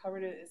though we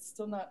covered it, it's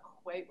still not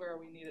quite where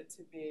we need it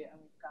to be, and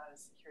we've got to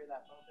secure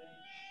that building.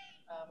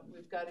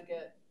 We've got to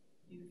get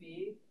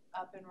UV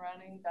up and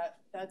running.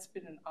 That's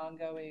been an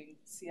ongoing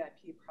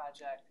CIP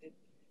project.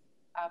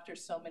 After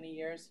so many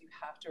years, you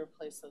have to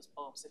replace those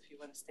bulbs if you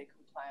want to stay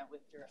compliant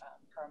with your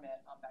permit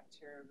on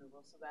bacteria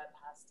removal, so that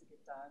has to get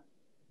done.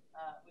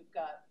 We've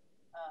got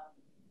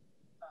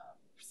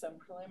some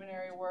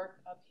preliminary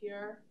work up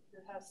here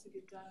that has to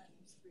get done in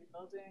these 3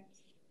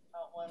 buildings.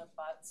 One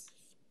abuts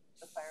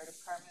the fire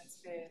department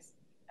space,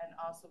 and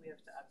also we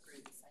have to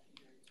upgrade the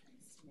secondary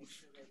tanks to make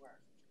sure they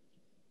work.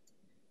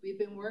 We've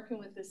been working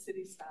with the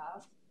city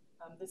staff.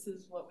 This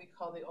is what we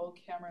call the Old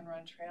Cameron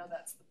Run Trail.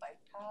 That's the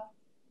bike path.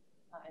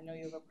 I know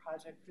you have a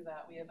project for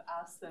that. We have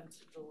asked them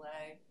to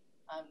delay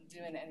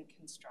doing any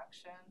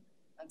construction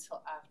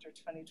until after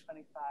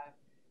 2025.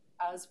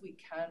 as we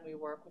can, we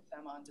work with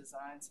them on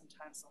design.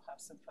 Sometimes they'll have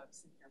some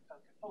folks in here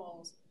poking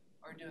holes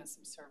or doing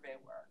some survey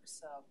work.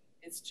 So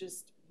it's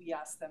just, we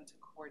ask them to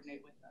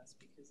coordinate with us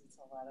because it's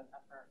a lot of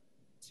effort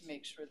to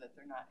make sure that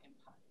they're not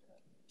impacted.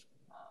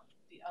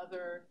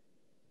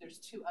 There's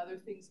two other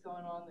things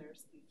going on.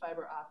 There's the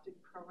fiber optic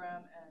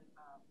program, and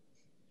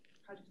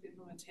project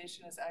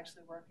implementation is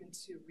actually working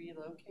to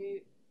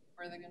relocate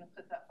where they're gonna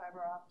put that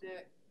fiber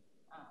optic,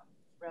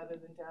 rather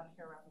than down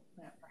here around the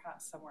plant,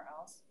 perhaps somewhere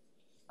else,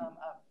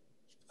 up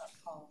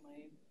Collin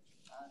Lane,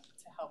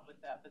 to help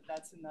with that. But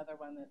that's another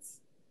one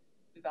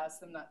we've asked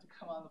them not to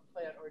come on the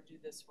plant or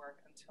do this work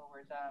until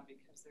we're done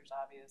because there's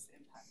obvious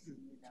impacts in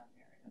the down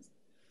areas.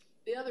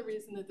 The other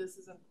reason that this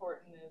is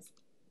important is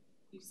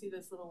you see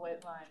this little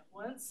white line.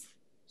 Once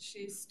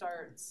we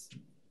start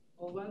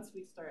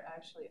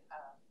actually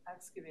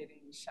excavating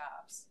these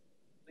shafts,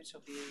 which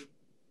will be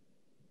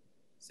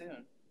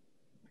soon.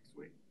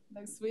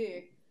 Next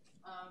week,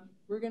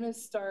 we're gonna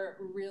start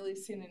really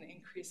seeing an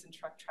increase in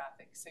truck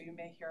traffic. So you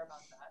may hear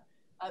about that,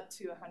 up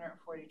to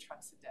 140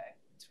 trucks a day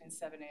between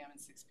 7 a.m.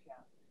 and 6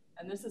 p.m.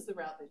 And this is the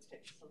route they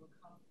take. So they'll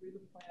come through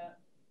the plant,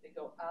 they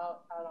go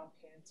out on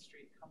Payne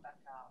Street, come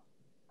back out,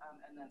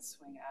 and then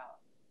swing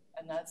out.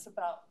 And that's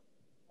about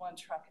one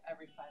truck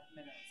every 5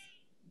 minutes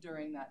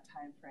during that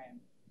time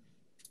frame.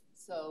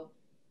 So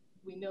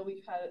we know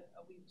we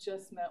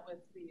just met with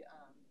the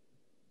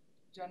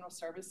general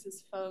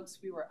services folks.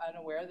 We were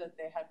unaware that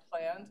they had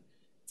planned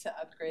to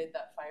upgrade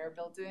that fire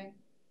building.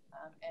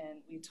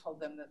 And we told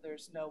them that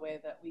there's no way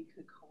that we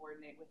could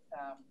coordinate with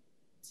them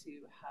to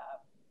have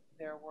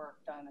their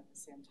work done at the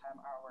same time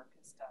our work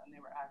is done. They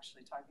were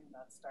actually talking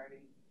about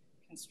starting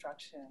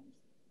construction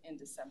in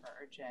December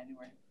or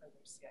January for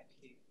their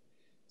CIP.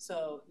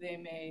 So they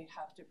may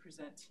have to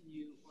present to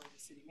you or the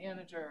city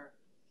manager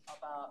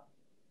about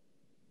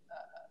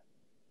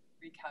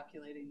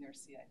recalculating their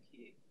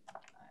CIP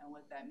and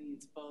what that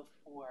means both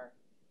for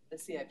the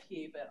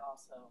CIP but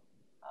also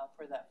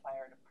for that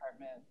fire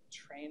department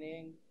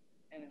training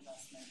and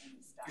investment in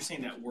the staff. You're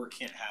saying that work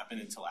can't happen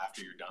until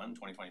after you're done,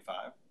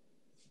 2025?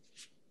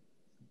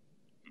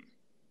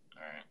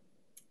 All right.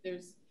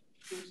 There's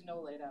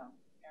no laydown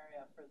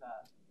area for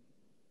that.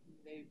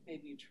 They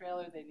need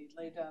trailer, they need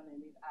laydown, they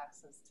need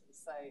access to the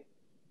site,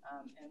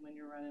 and when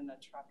you're running a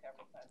truck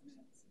every 5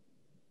 minutes,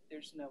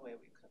 there's no way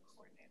we could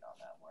coordinate all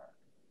that work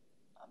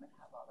and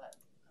have all that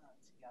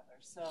together.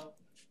 So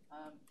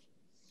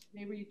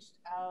they reached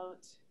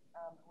out.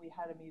 We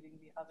had a meeting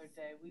the other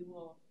day. We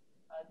will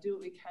do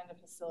what we can to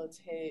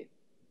facilitate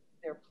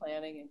their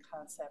planning and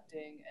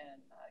concepting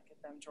and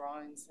get them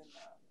drawings and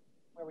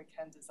where we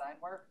can design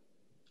work.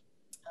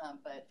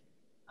 But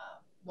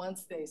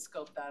once they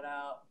scope that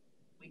out,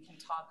 we can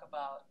talk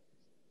about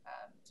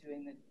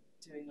doing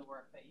the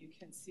work. But you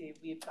can see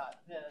we've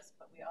got this,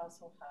 but we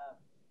also have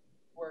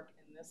work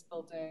in this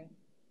building,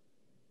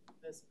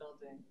 this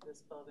building,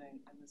 this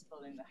building, and this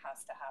building that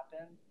has to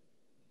happen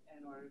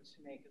in order to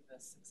make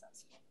this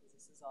successful. Because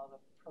this is all the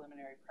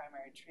preliminary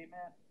primary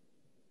treatment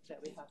that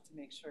we have to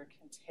make sure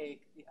can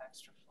take the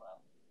extra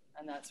flow.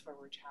 And that's where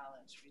we're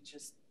challenged. We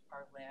just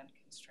are land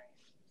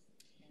constrained.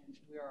 And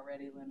we're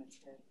already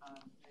limited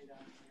on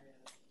laydown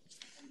areas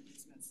and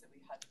easements that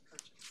we had to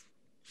purchase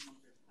in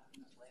order to have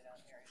enough laydown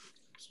area to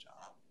do this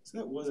job.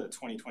 So that was a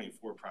 2024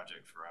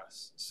 project for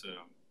us,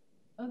 so.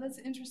 Oh, that's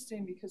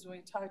interesting because when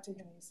we talked to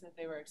him, he said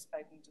they were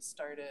expecting to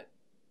start it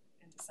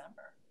in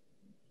December.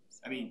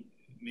 So. I mean,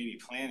 maybe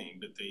planning,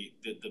 but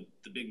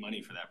the big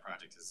money for that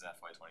project is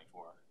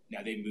FY24.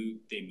 Now they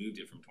moved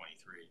it from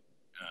 23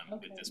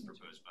 with this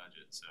proposed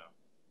budget, so.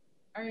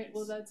 All right,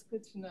 well that's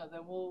good to know.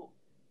 Then we'll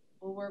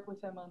work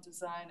with them on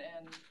design,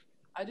 and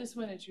I just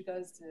wanted you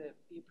guys to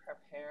be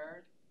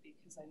prepared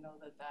because I know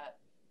that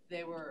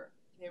they were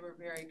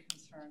very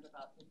concerned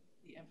about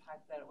the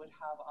impact that it would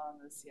have on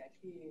the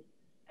CIP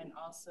and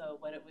also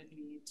what it would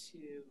mean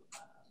to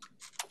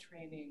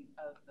training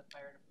of the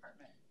fire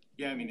department.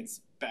 Yeah, I mean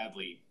it's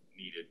badly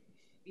needed.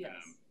 Yes.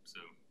 So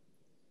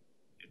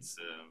it's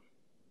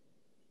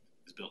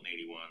built in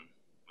 81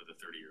 with a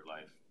 30-year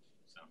life.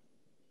 So.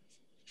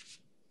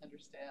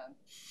 Understand.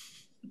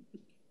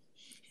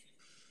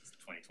 It's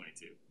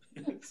 2022.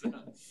 So.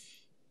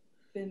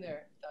 Been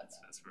there, done that.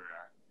 That's where we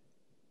are.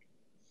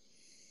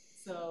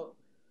 So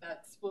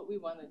that's what we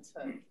wanted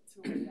to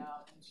lay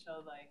out and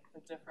show like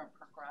the different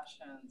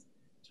progressions.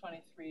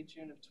 23,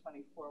 June of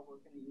 24, we're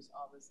going to use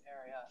all this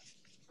area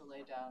to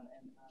lay down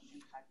and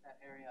impact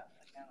that area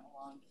again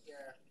along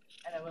here.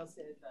 And I will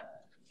say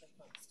the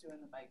folks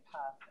doing the bike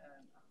path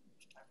and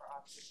fiber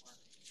optic work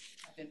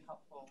have been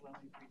helpful when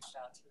we've reached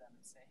out to them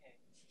and say, hey,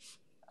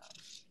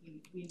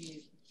 we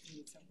need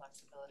some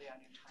flexibility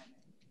on your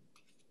timing.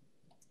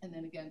 And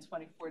then again,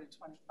 24 to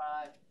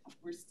 25,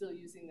 we're still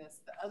using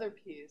this. The other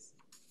piece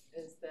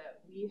is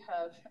that we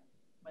have,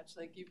 much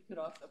like you put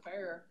off the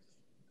fire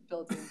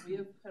building, we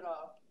have put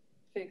off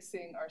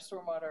fixing our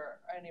stormwater,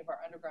 any of our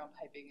underground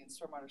piping and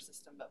stormwater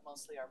system, but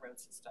mostly our road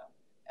system.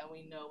 And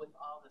we know with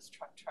all this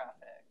truck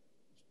traffic,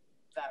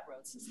 that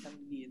road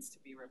system needs to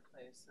be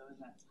replaced. So in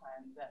that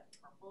time, that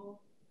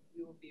purple,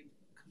 we will be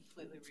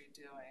completely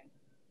redoing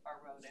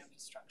our road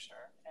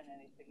infrastructure and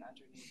anything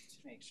underneath to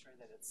make sure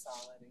that it's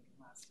solid and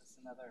can last us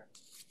another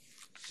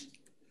 10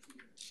 to 50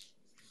 years.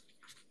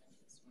 That's one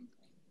thing.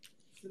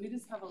 So we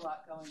just have a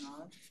lot going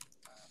on.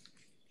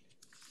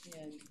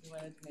 And we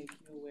wanted to make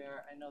you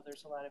aware. I know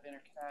there's a lot of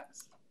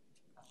interconnects.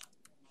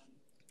 And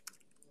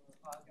we're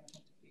all going to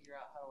have to figure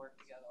out how to work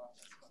together on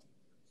this one.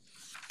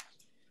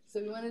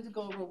 So we wanted to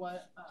go over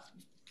what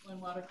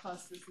water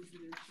costs is it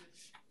is with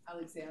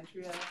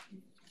Alexandria.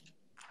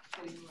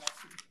 Getting a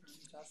lesson from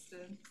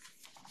Justin.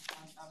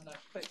 I'm not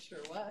quite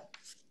sure what,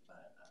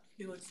 but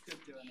he looks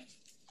good doing it.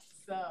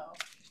 So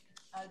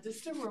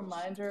just a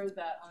reminder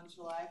that on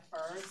July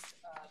 1st,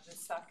 the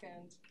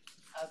second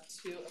of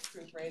 2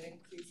 approved rate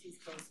increases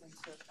goes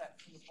into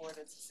effect from the board.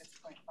 It's a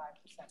 6.5%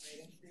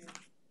 rate increase.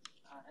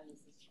 And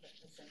this is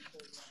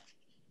essentially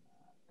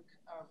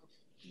our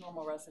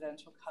normal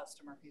residential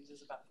customer who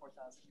uses about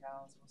 4,000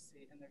 gallons will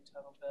see in their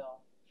total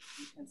bill.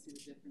 You can see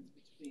the difference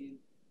between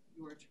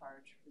your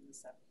charge for the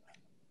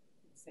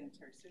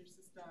sanitary sewer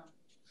system,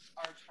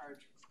 our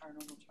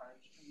normal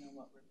charge, and then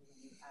what we're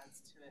doing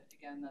adds to it.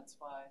 Again,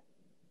 that's why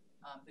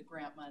the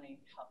grant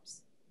money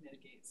helps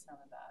mitigate some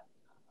of that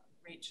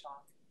rate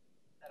shock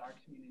that our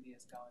community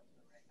is going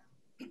through right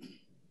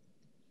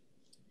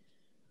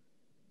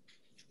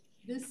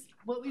now.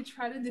 What we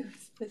try to do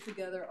is put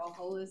together a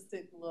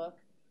holistic look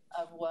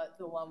of what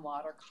the One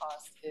Water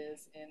cost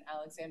is in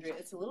Alexandria.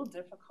 It's a little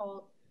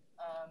difficult.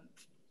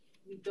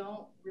 We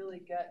don't really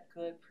get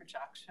good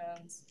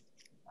projections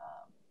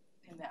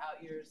in the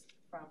out years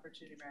from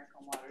Virginia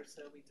American Water,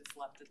 so we just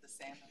left it the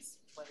same as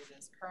what it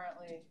is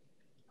currently.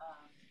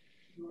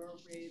 Your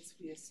rates,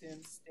 we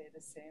assume, stay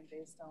the same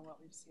based on what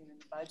we've seen in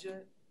the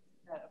budget.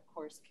 That, of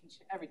course,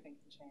 everything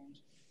can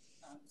change.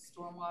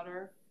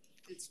 Stormwater,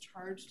 it's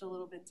charged a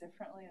little bit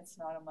differently. It's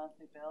not a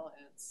monthly bill.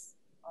 It's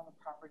on the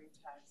property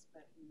tax,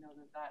 but we know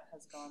that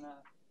has gone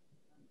up,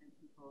 and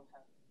people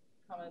have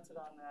commented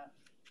on that.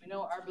 We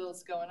know our bill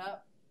is going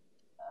up,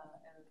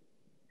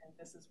 and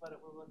this is what it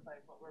will look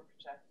like, what we're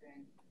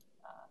projecting,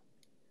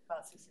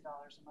 about $60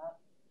 a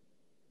month.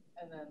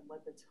 And then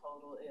what the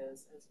total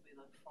is as we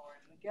look forward.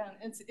 And again,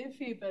 it's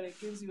iffy, but it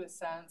gives you a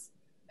sense.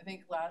 I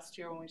think last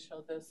year when we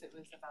showed this, it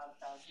was about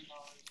 $1,000,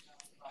 now it's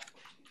about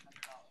 $1,400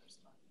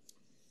 a month.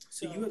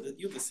 So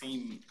you have the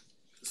same.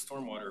 The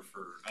stormwater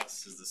for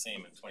us is the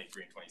same in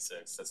 23 and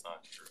 26. That's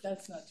not true.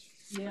 That's not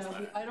true.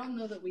 Yeah, I don't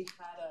know that we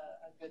had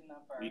a good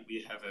number.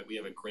 We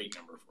have a great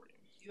number for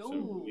you. Ooh,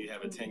 so we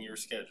have a 10-year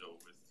schedule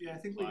with I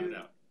think we do.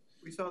 out.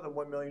 We saw the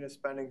 1 million of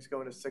spendings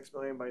going to 6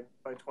 million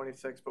by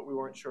 26, but we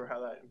weren't sure how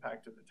that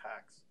impacted the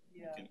tax.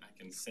 Yeah. I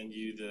can send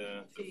you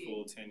the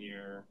full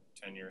 10-year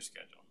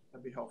schedule.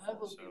 That'd be helpful.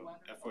 That will So be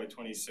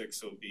wonderful.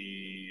 FY26 will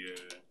be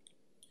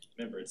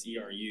remember it's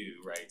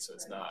ERU, right? So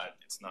it's not a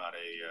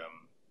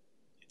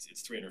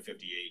it's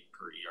 358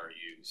 per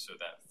ERU. So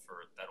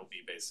that'll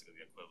be basically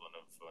the equivalent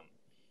of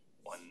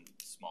one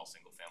small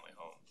single family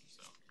home.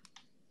 So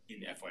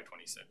in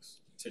FY26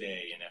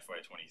 today in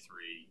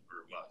FY23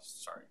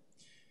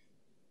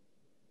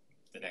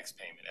 the next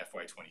payment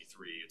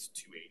FY23 it's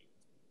 280.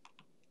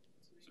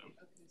 So,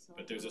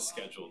 but there's a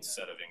scheduled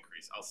set of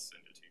increase. I'll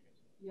send it to you.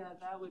 Yeah,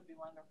 that would be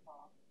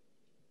wonderful.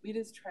 We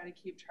just try to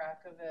keep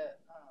track of it,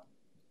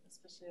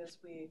 especially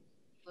as we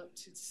look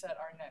to set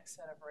our next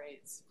set of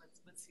rates.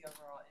 What's the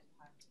overall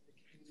impact to the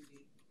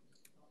community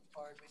going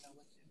forward? We know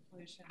with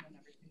inflation and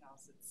everything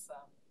else, it's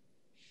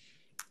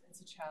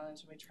a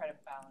challenge, and we try to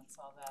balance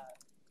all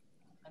that,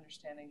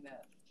 understanding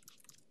that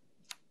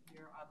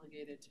you're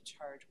obligated to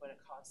charge what it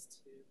costs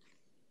to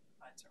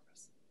provide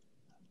service.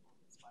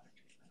 Water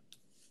treatment.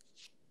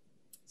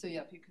 So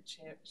yeah, if you could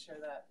share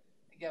that.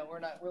 Again, we're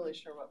not really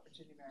sure what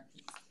Virginia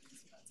American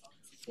is, so that's all.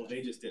 Well, they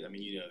just did. I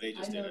mean, they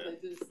just did.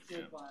 They just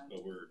did one.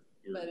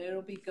 But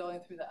it'll be going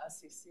through the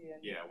SEC,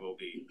 and we'll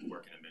be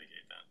working to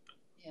mitigate that.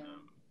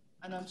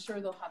 But, and I'm sure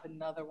they'll have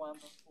another one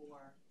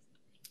before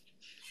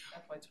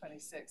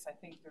FY26. I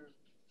think they're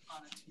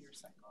on a 2-year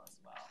cycle as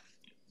well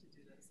to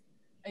do this.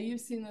 And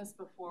you've seen this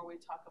before. We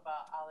talk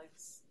about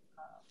Alice,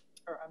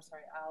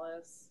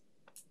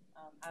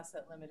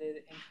 asset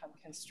limited, income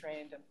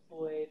constrained,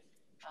 employed.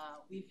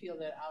 We feel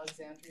that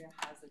Alexandria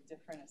has a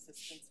different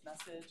assistance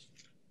message.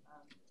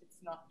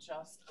 It's not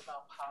just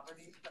about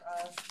poverty for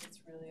us, it's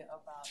really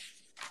about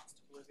the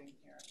cost of living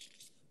here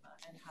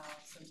and how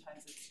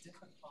sometimes it's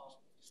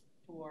difficult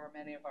for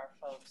many of our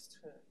folks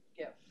to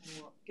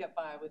get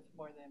by with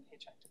more than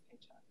paycheck to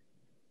paycheck.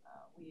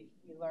 We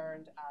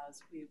learned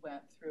as we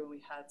went through,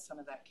 we had some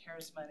of that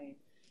CARES money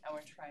and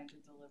we're trying to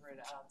deliver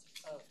it out to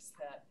folks,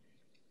 that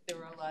there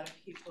were a lot of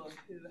people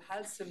who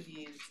had some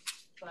needs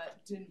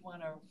but didn't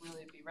want to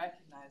really be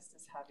recognized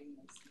as having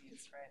those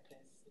needs, right? They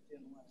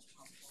didn't want to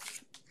come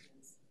forward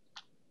because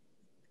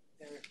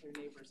they're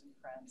neighbors and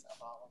friends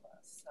of all of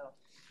us. So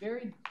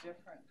very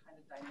different kind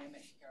of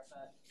dynamic here,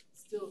 but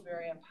still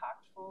very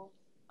impactful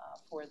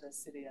for the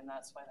city, and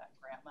that's why that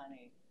grant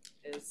money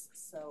is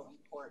so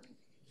important.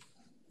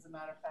 As a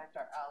matter of fact,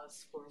 our ALICE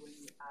score, when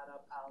you add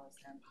up ALICE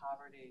and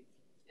poverty,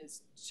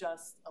 is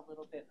just a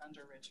little bit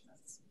under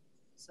Richmond's.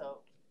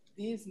 So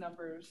these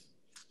numbers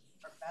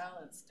are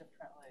balanced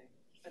differently,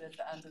 but at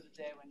the end of the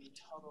day, when you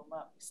total them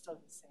up, we still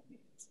have the same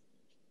needs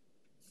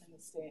and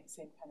the same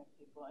kind of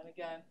people. And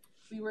again,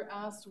 we were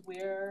asked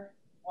where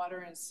water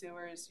and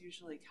sewer is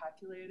usually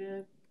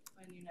calculated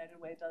when United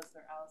Way does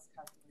their ALICE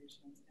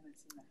calculations, and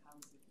it's in the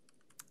housing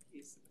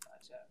piece of the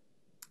budget.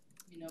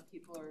 You know,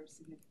 people are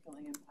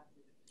significantly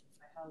impacted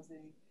by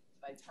housing,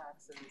 by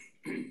taxes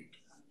in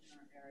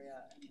our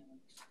area, and then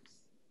of course,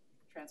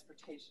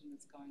 transportation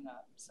is going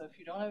up. So if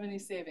you don't have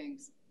any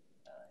savings,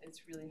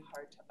 it's really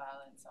hard to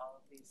balance all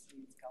of these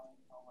needs going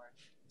forward.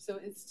 So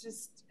it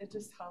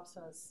just helps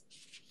us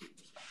keep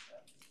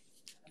perspective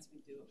as we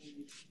do what we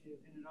need to do,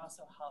 and it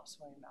also helps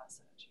when we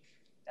message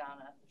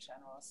down at the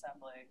General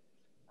Assembly.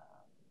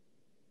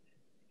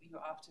 You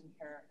often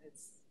hear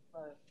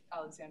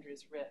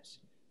Alexandria's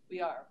rich.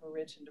 We're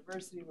rich in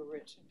diversity, we're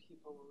rich in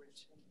people, we're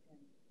rich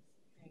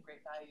in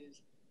great values,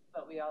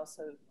 but we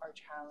also are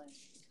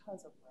challenged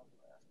because of where we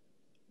live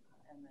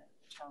and the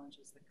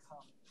challenges that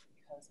come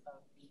because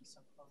of being so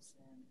close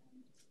in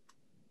and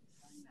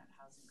having that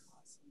housing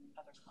costs and the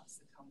other costs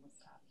that come with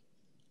that.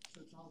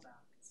 So it's all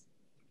balance.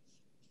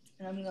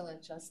 And I'm gonna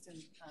let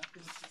Justin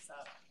finish this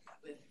up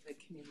with the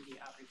community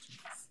outreach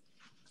piece.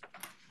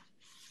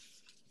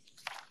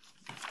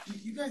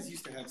 You guys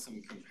used to have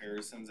some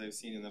comparisons I've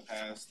seen in the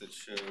past that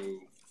show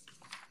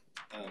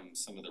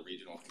some of the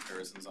regional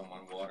comparisons on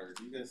water.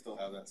 Do you guys still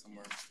have that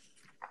somewhere?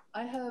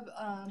 I have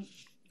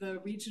the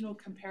regional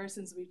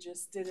comparisons. We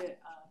just did it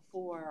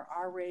for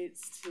our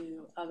rates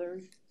to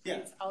other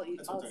rates.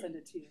 I'll send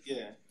it to you.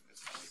 Yeah,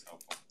 that's always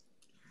helpful.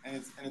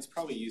 And it's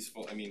probably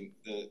useful. I mean,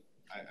 years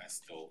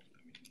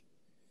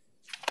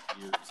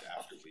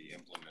after we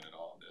implemented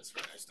all of this,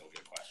 right, I still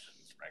get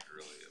questions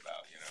regularly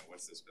about,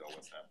 what's this bill,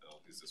 what's that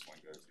bill, who's this one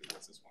go to,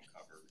 what's this one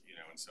cover,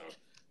 and so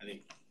I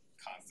think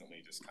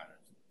constantly just kind of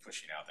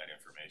pushing out that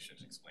information,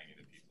 explaining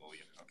to people,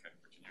 okay,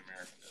 Virginia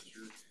American does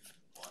your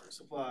water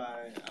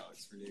supply,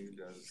 Alex Renew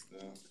does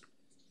the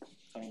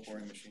tunnel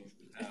pouring machine,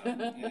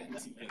 and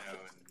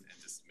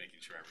just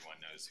making sure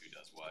everyone knows who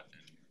does what,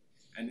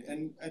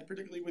 and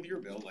particularly with your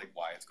bill, like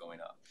why it's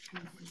going up,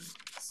 which is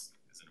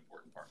an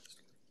important part of the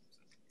story.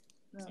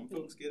 So some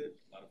folks get it,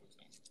 a lot of folks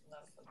don't.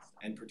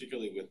 And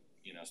particularly with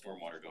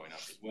stormwater going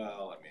up as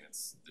well. I mean,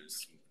 there's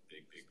some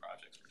big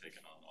projects we're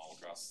taking on all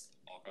across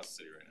the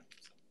city right now.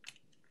 So.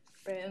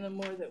 Right, and the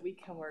more that we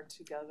can work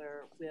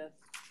together with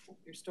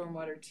your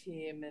stormwater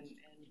team and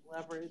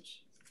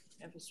leverage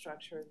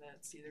infrastructure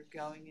that's either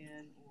going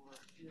in or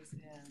is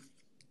in,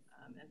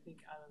 and think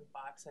out of the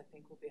box, I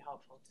think will be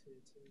helpful to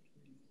the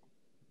community.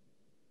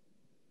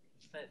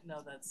 But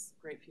no, that's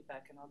great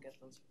feedback, and I'll get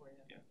those for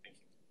you. Yeah, thank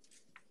you.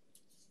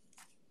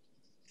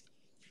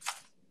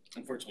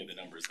 Unfortunately, the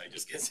numbers I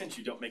just get since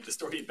you don't make the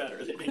story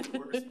better, they make it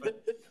worse.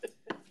 But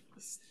at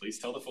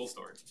least tell the full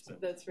story. So.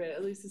 That's right.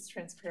 At least it's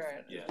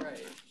transparent. Yeah.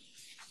 Right.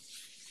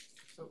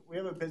 So we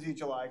have a busy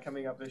July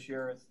coming up this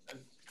year, as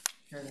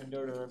Karen had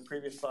noted on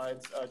previous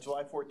slides.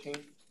 July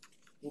 14th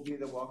will be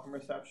the welcome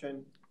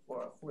reception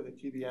for the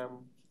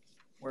TBM,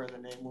 where the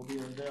name will be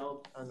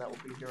unveiled, and that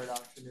will be here at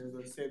afternoon.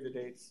 Those save the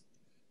dates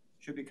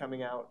should be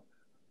coming out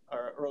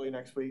early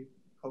next week,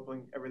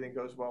 hoping everything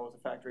goes well with the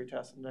factory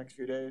test in the next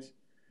few days.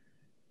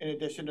 In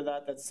addition to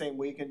that same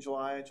week in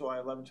July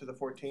 11th to the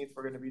 14th,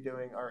 we're going to be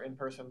doing our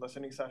in-person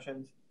listening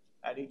sessions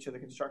at each of the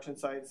construction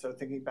sites. So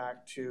thinking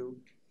back to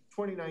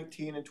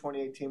 2019 and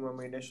 2018 when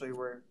we initially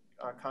were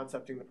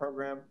concepting the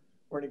program,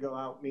 we're going to go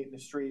out, meet in the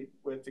street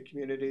with the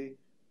community,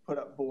 put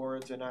up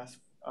boards and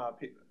ask,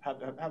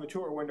 have a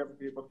tour window for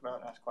people to come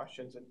out and ask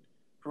questions and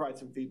provide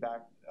some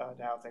feedback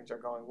to how things are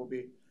going. We'll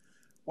be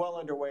well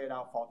underway at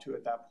Outfall 2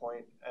 at that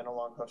point and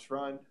along Coast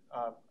Run.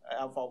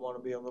 Outfall 1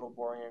 will be a little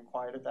boring and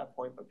quiet at that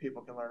point, but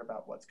people can learn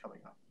about what's coming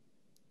up.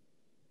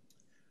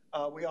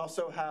 We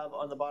also have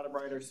on the bottom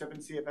right our Sip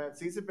and See events.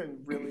 These have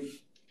been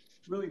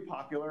really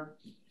popular.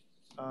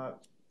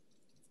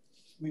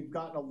 We've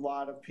gotten a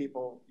lot of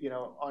people,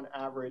 on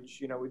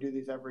average, we do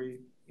these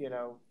every,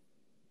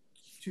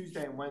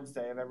 Tuesday and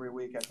Wednesday of every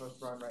week at Coast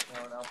Run right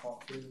now in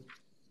Outfall 2.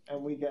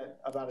 And we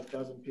get about a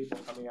dozen people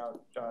coming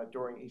out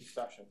during each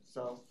session.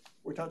 So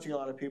we're touching a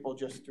lot of people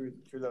just through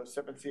those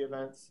Sip and See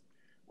events.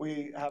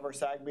 We have our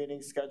SAG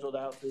meetings scheduled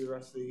out through the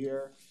rest of the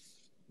year,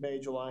 May,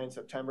 July, and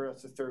September.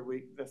 That's the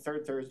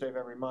third Thursday of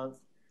every month.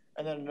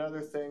 And then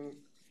another thing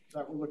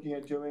that we're looking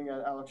at doing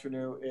at Alex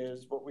Renew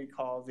is what we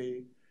call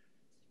the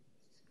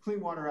Clean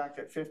Water Act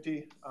at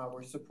 50.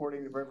 We're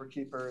supporting the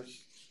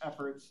Riverkeepers'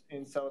 efforts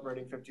in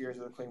celebrating 50 years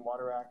of the Clean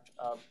Water Act.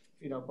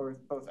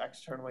 Both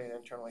externally and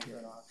internally here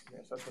in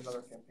Austin. So that's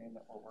another campaign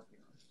that we're working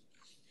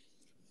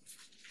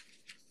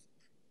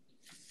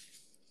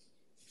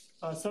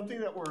on. Something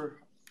that we're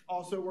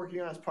also working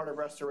on as part of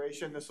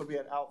restoration, this will be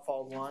at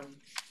Outfall 1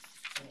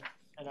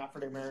 and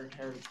African American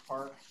Heritage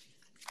Park,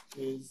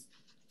 is,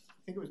 I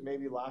think it was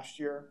maybe last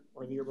year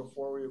or the year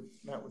before, we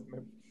met with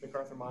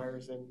MacArthur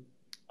Myers in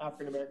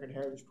African American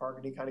Heritage Park,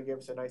 and he kind of gave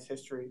us a nice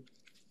history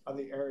of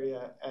the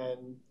area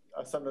and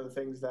some of the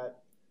things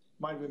that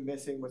might have been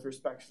missing with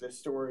respect to this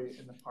story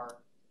in the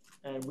park.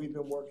 And we've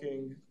been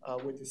working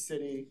with the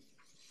city,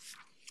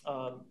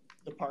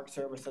 the Park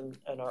Service, and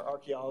our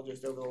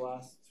archaeologists over the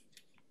last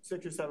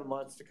 6 or 7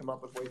 months to come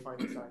up with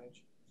wayfinding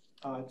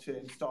signage to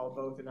install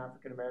both in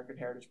African American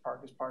Heritage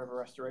Park as part of a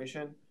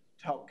restoration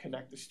to help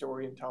connect the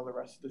story and tell the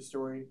rest of the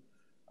story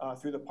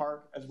through the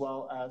park, as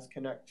well as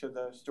connect to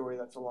the story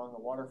that's along the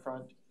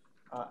waterfront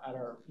at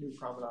our new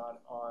promenade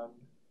on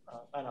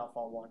at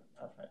Outfall 1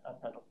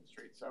 at Pendleton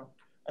Street. So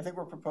I think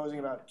we're proposing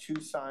about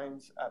 2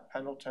 signs at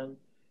Pendleton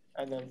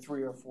and then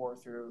 3 or 4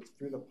 through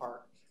the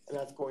park. And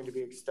that's going to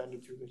be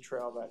extended through the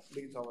trail that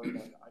leads all the way to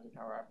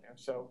Eisenhower Avenue.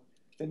 So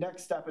the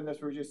next step in this,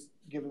 we're just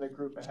giving the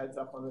group a heads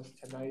up on this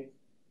tonight.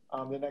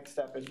 The next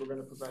step is we're going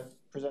to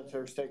present to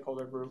our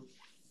stakeholder group,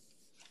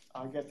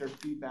 get their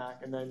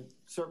feedback, and then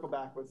circle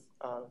back with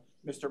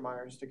Mr.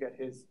 Myers to get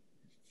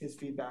his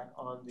feedback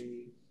on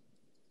the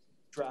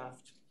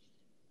draft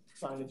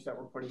signage that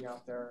we're putting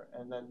out there,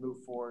 and then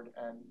move forward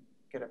and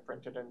get it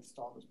printed and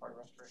installed as part of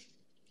restoration.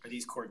 Are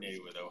these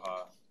coordinated with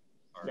OHA?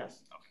 Or?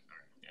 Yes. Okay, all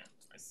right, yeah.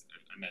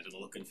 I imagine the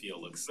look and feel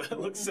looks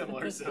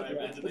similar, so I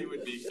imagine they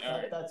would be. All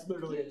right. That's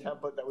literally a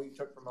template that we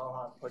took from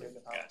OHA and put into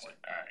PowerPoint. Gotcha.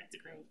 All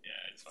right, great. Yeah,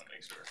 I just want to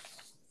make sure.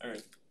 All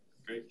right,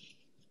 great.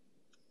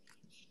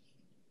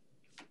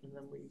 And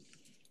then we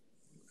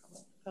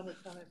Public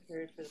comment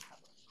period for the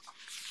public.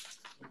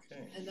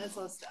 Okay. And that's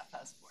all staff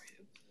has for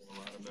you. A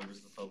lot of members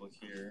of the public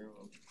here.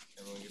 Well,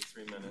 everyone gets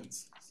 3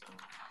 minutes. So.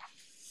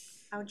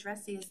 How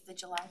dressy is the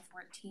July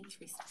 14th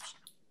reception?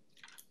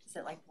 Is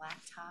it like black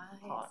tie?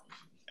 Hot.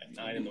 At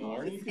 9 in the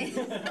morning? 9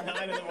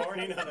 in the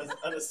morning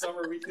on a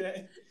summer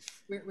weekday?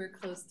 We're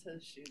close to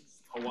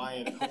shoots.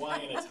 Hawaiian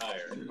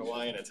attire.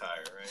 Hawaiian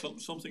attire, right?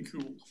 Something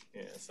cool.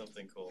 Yeah,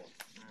 something cool.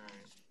 All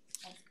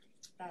right.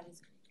 That is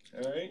great.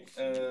 All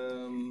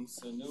right,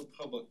 so no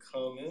public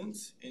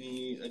comment.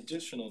 Any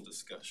additional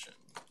discussion?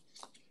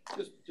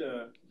 Just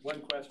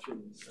one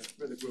question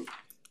for the group.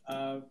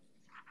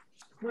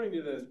 According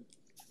to the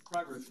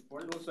progress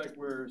report, it looks like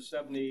we're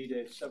 70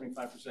 to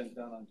 75%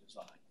 done on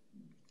design.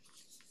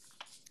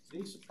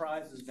 Any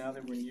surprises now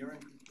that we're nearing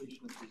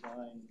completion of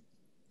design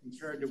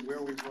compared to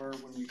where we were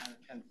when we had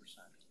 10%?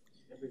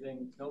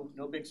 Everything,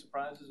 no big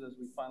surprises as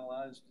we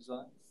finalize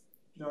design?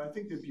 No, I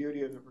think the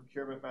beauty of the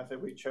procurement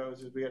method we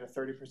chose is we had a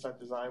 30%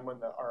 design when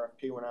the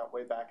RFP went out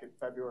way back in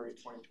February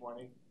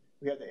 2020.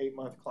 We had the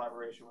 8-month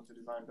collaboration with the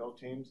design build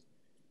teams.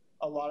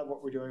 A lot of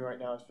what we're doing right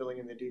now is filling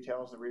in the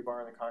details, the rebar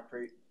and the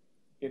concrete,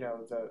 you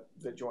know,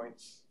 the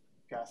joints,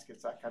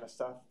 gaskets, that kind of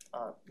stuff.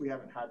 We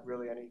haven't had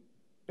really any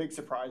big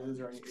surprises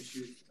or any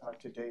issues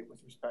to date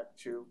with respect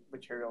to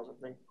materials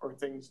or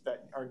things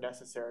that are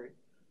necessary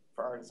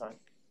for our design.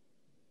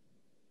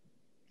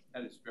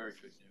 That is very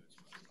good news,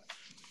 by the way.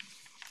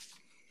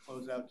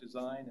 Close out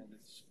design, and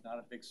it's not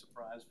a big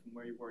surprise from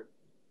where you were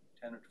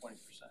 10 or 20%.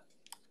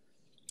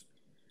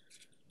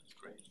 That's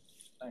great.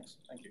 Thanks.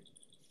 Thank you.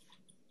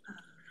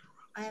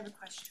 I have a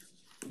question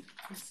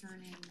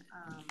concerning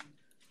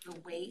the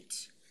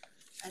weight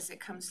as it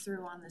comes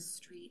through on the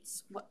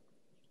streets. What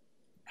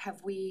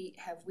have we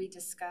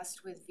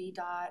discussed with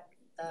VDOT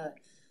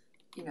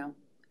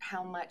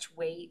how much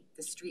weight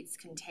the streets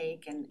can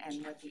take and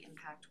what the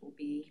impact will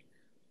be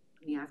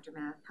in the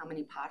aftermath? How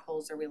many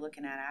potholes are we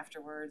looking at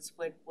afterwards?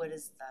 What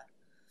is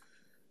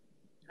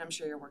the? I'm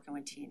sure you're working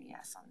with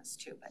TNES on this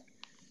too, but.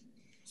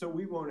 So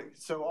we won't.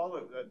 So all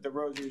of the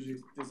roads are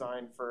usually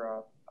designed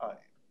for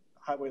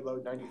highway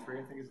load 93,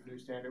 I think is the new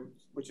standard,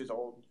 which is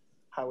old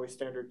highway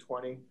standard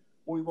 20.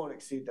 We won't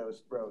exceed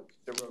those road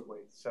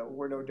weights. So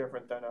we're no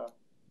different than a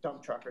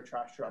dump truck or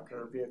trash truck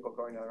or a vehicle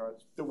going down the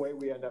roads. The way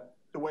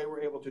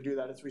we're able to do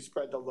that is we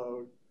spread the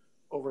load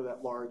over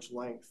that large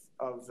length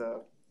of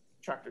the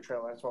tractor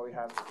trailer. That's why we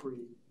have 3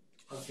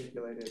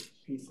 articulated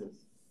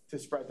pieces to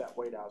spread that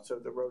weight out, so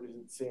the road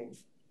isn't seeing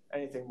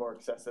anything more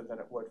excessive than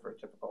it would for a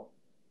typical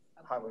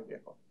highway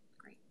vehicle.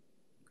 Great.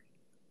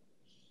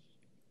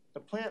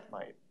 The plant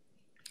might.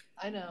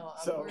 I know.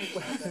 I'm So worried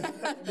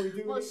about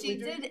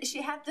that.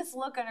 She had this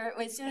look on her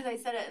as soon as I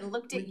said it and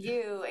looked at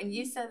you, and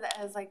you said that.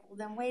 I was like, well,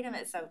 then wait a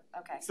minute. So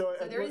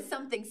there is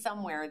something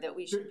somewhere that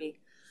we should be.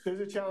 There's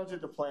a challenge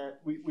at the plant.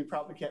 We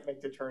probably can't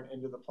make the turn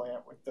into the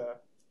plant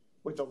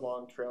with the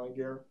long trailing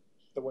gear,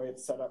 the way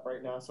it's set up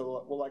right now.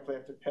 So we'll likely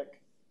have to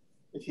pick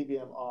the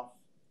TBM off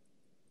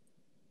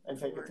and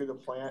take it through the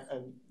plant.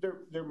 And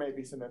there may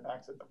be some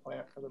impacts at the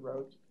plant for the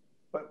roads,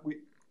 but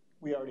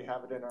we already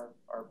have it in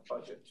our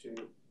budget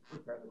to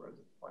repair the roads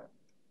at the plant.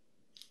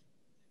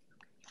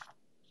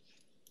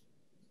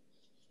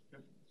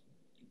 Good.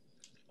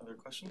 Other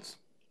questions?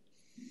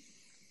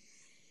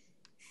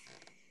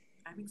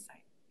 I'm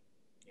excited.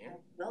 Yeah.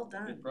 Well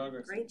done. Good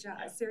progress. Great job.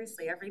 Yeah.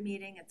 Seriously, every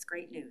meeting, it's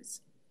great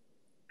news.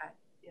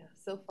 Yeah,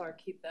 so far,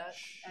 keep that.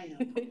 I know.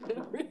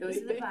 Those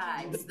are the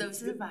vibes.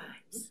 Those are the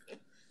vibes.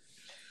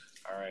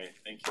 All right.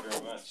 Thank you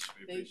very much.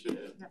 We Thank appreciate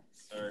you. it.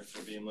 Sorry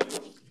for being late.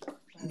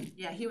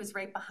 Yeah, he was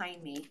right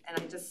behind me, and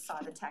I just saw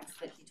the text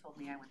that he told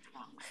me I went the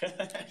wrong way.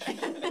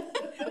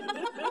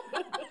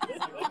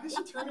 Why did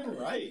you turn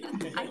Right.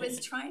 I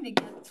was trying to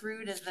get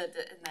through to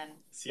and then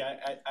See,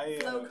 I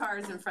slow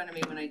cars in front of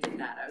me when I did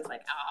that. I was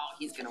like, oh,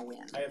 he's gonna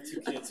win. I have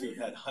 2 kids who have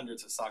had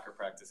hundreds of soccer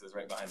practices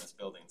right behind this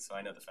building, so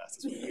I know the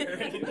fastest way here.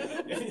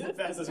 The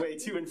fastest way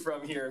to and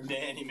from here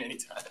many, many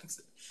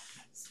times.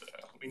 So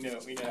we know how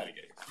to get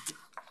here,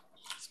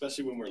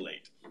 especially when we're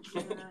late.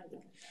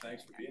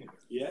 Thanks for being here.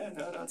 Yeah,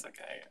 no, it's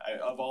okay.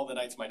 Of all the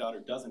nights my daughter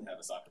doesn't have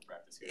a soccer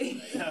practice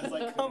here tonight, I was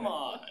like, come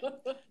on,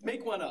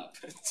 make one up.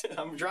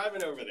 I'm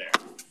driving over there.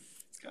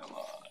 Come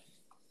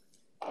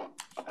on.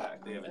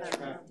 They have a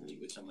track meet,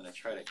 which I'm going to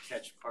try to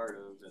catch part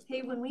of.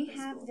 Hey, when we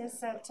have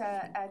this at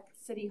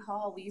City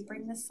Hall, will you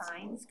bring the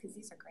signs? Because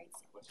these are great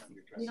signs.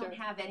 We don't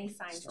have any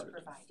signs to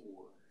provide,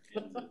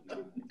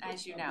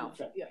 as you know.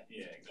 Yeah.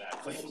 Yeah,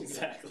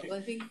 exactly. Well,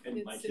 I think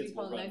And my it's City kids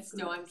will Hall run next.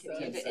 No, I'm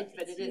kidding,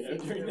 but it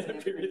is. during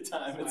that period of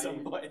time at some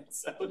point,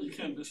 so You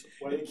can't miss it.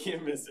 they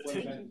can't miss it. What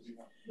event do you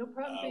want? No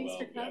problem, thanks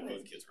for Yeah, coming.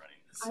 both kids running.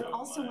 I So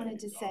also my wanted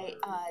to say,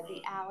 daughter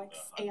the runs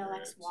ALX the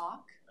 100,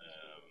 walk.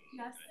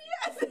 Yes.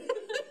 Yes.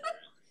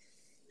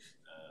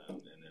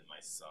 And then my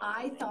son.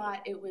 I will run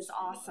thought the it was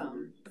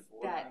awesome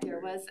 400, that there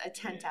was a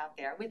tent out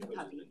there with a which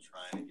has puppy. been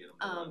trying to get him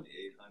to run the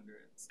 800.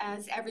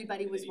 As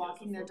everybody was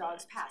walking their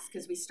dogs past,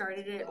 because we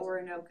started at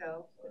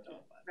Orinoco,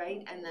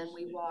 right? And then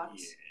we walked,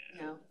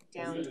 you know,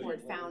 down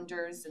toward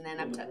Founders, and then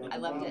up to, I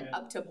loved it,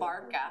 up to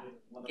Barca.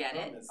 Get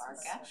it?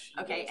 Barca.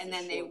 Okay, and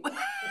then they,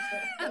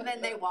 and then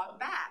they walked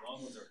back.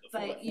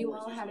 But you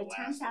all had a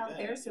tent out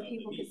there so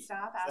people could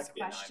stop, ask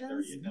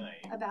questions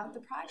about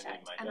the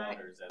project. And my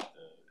daughter's at the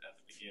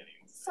beginning.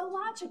 so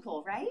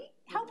logical, right?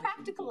 How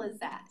practical is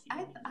that?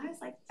 I was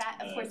like, that,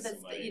 of course,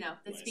 that's, you know,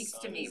 that speaks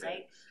to me,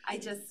 right? I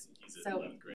just, so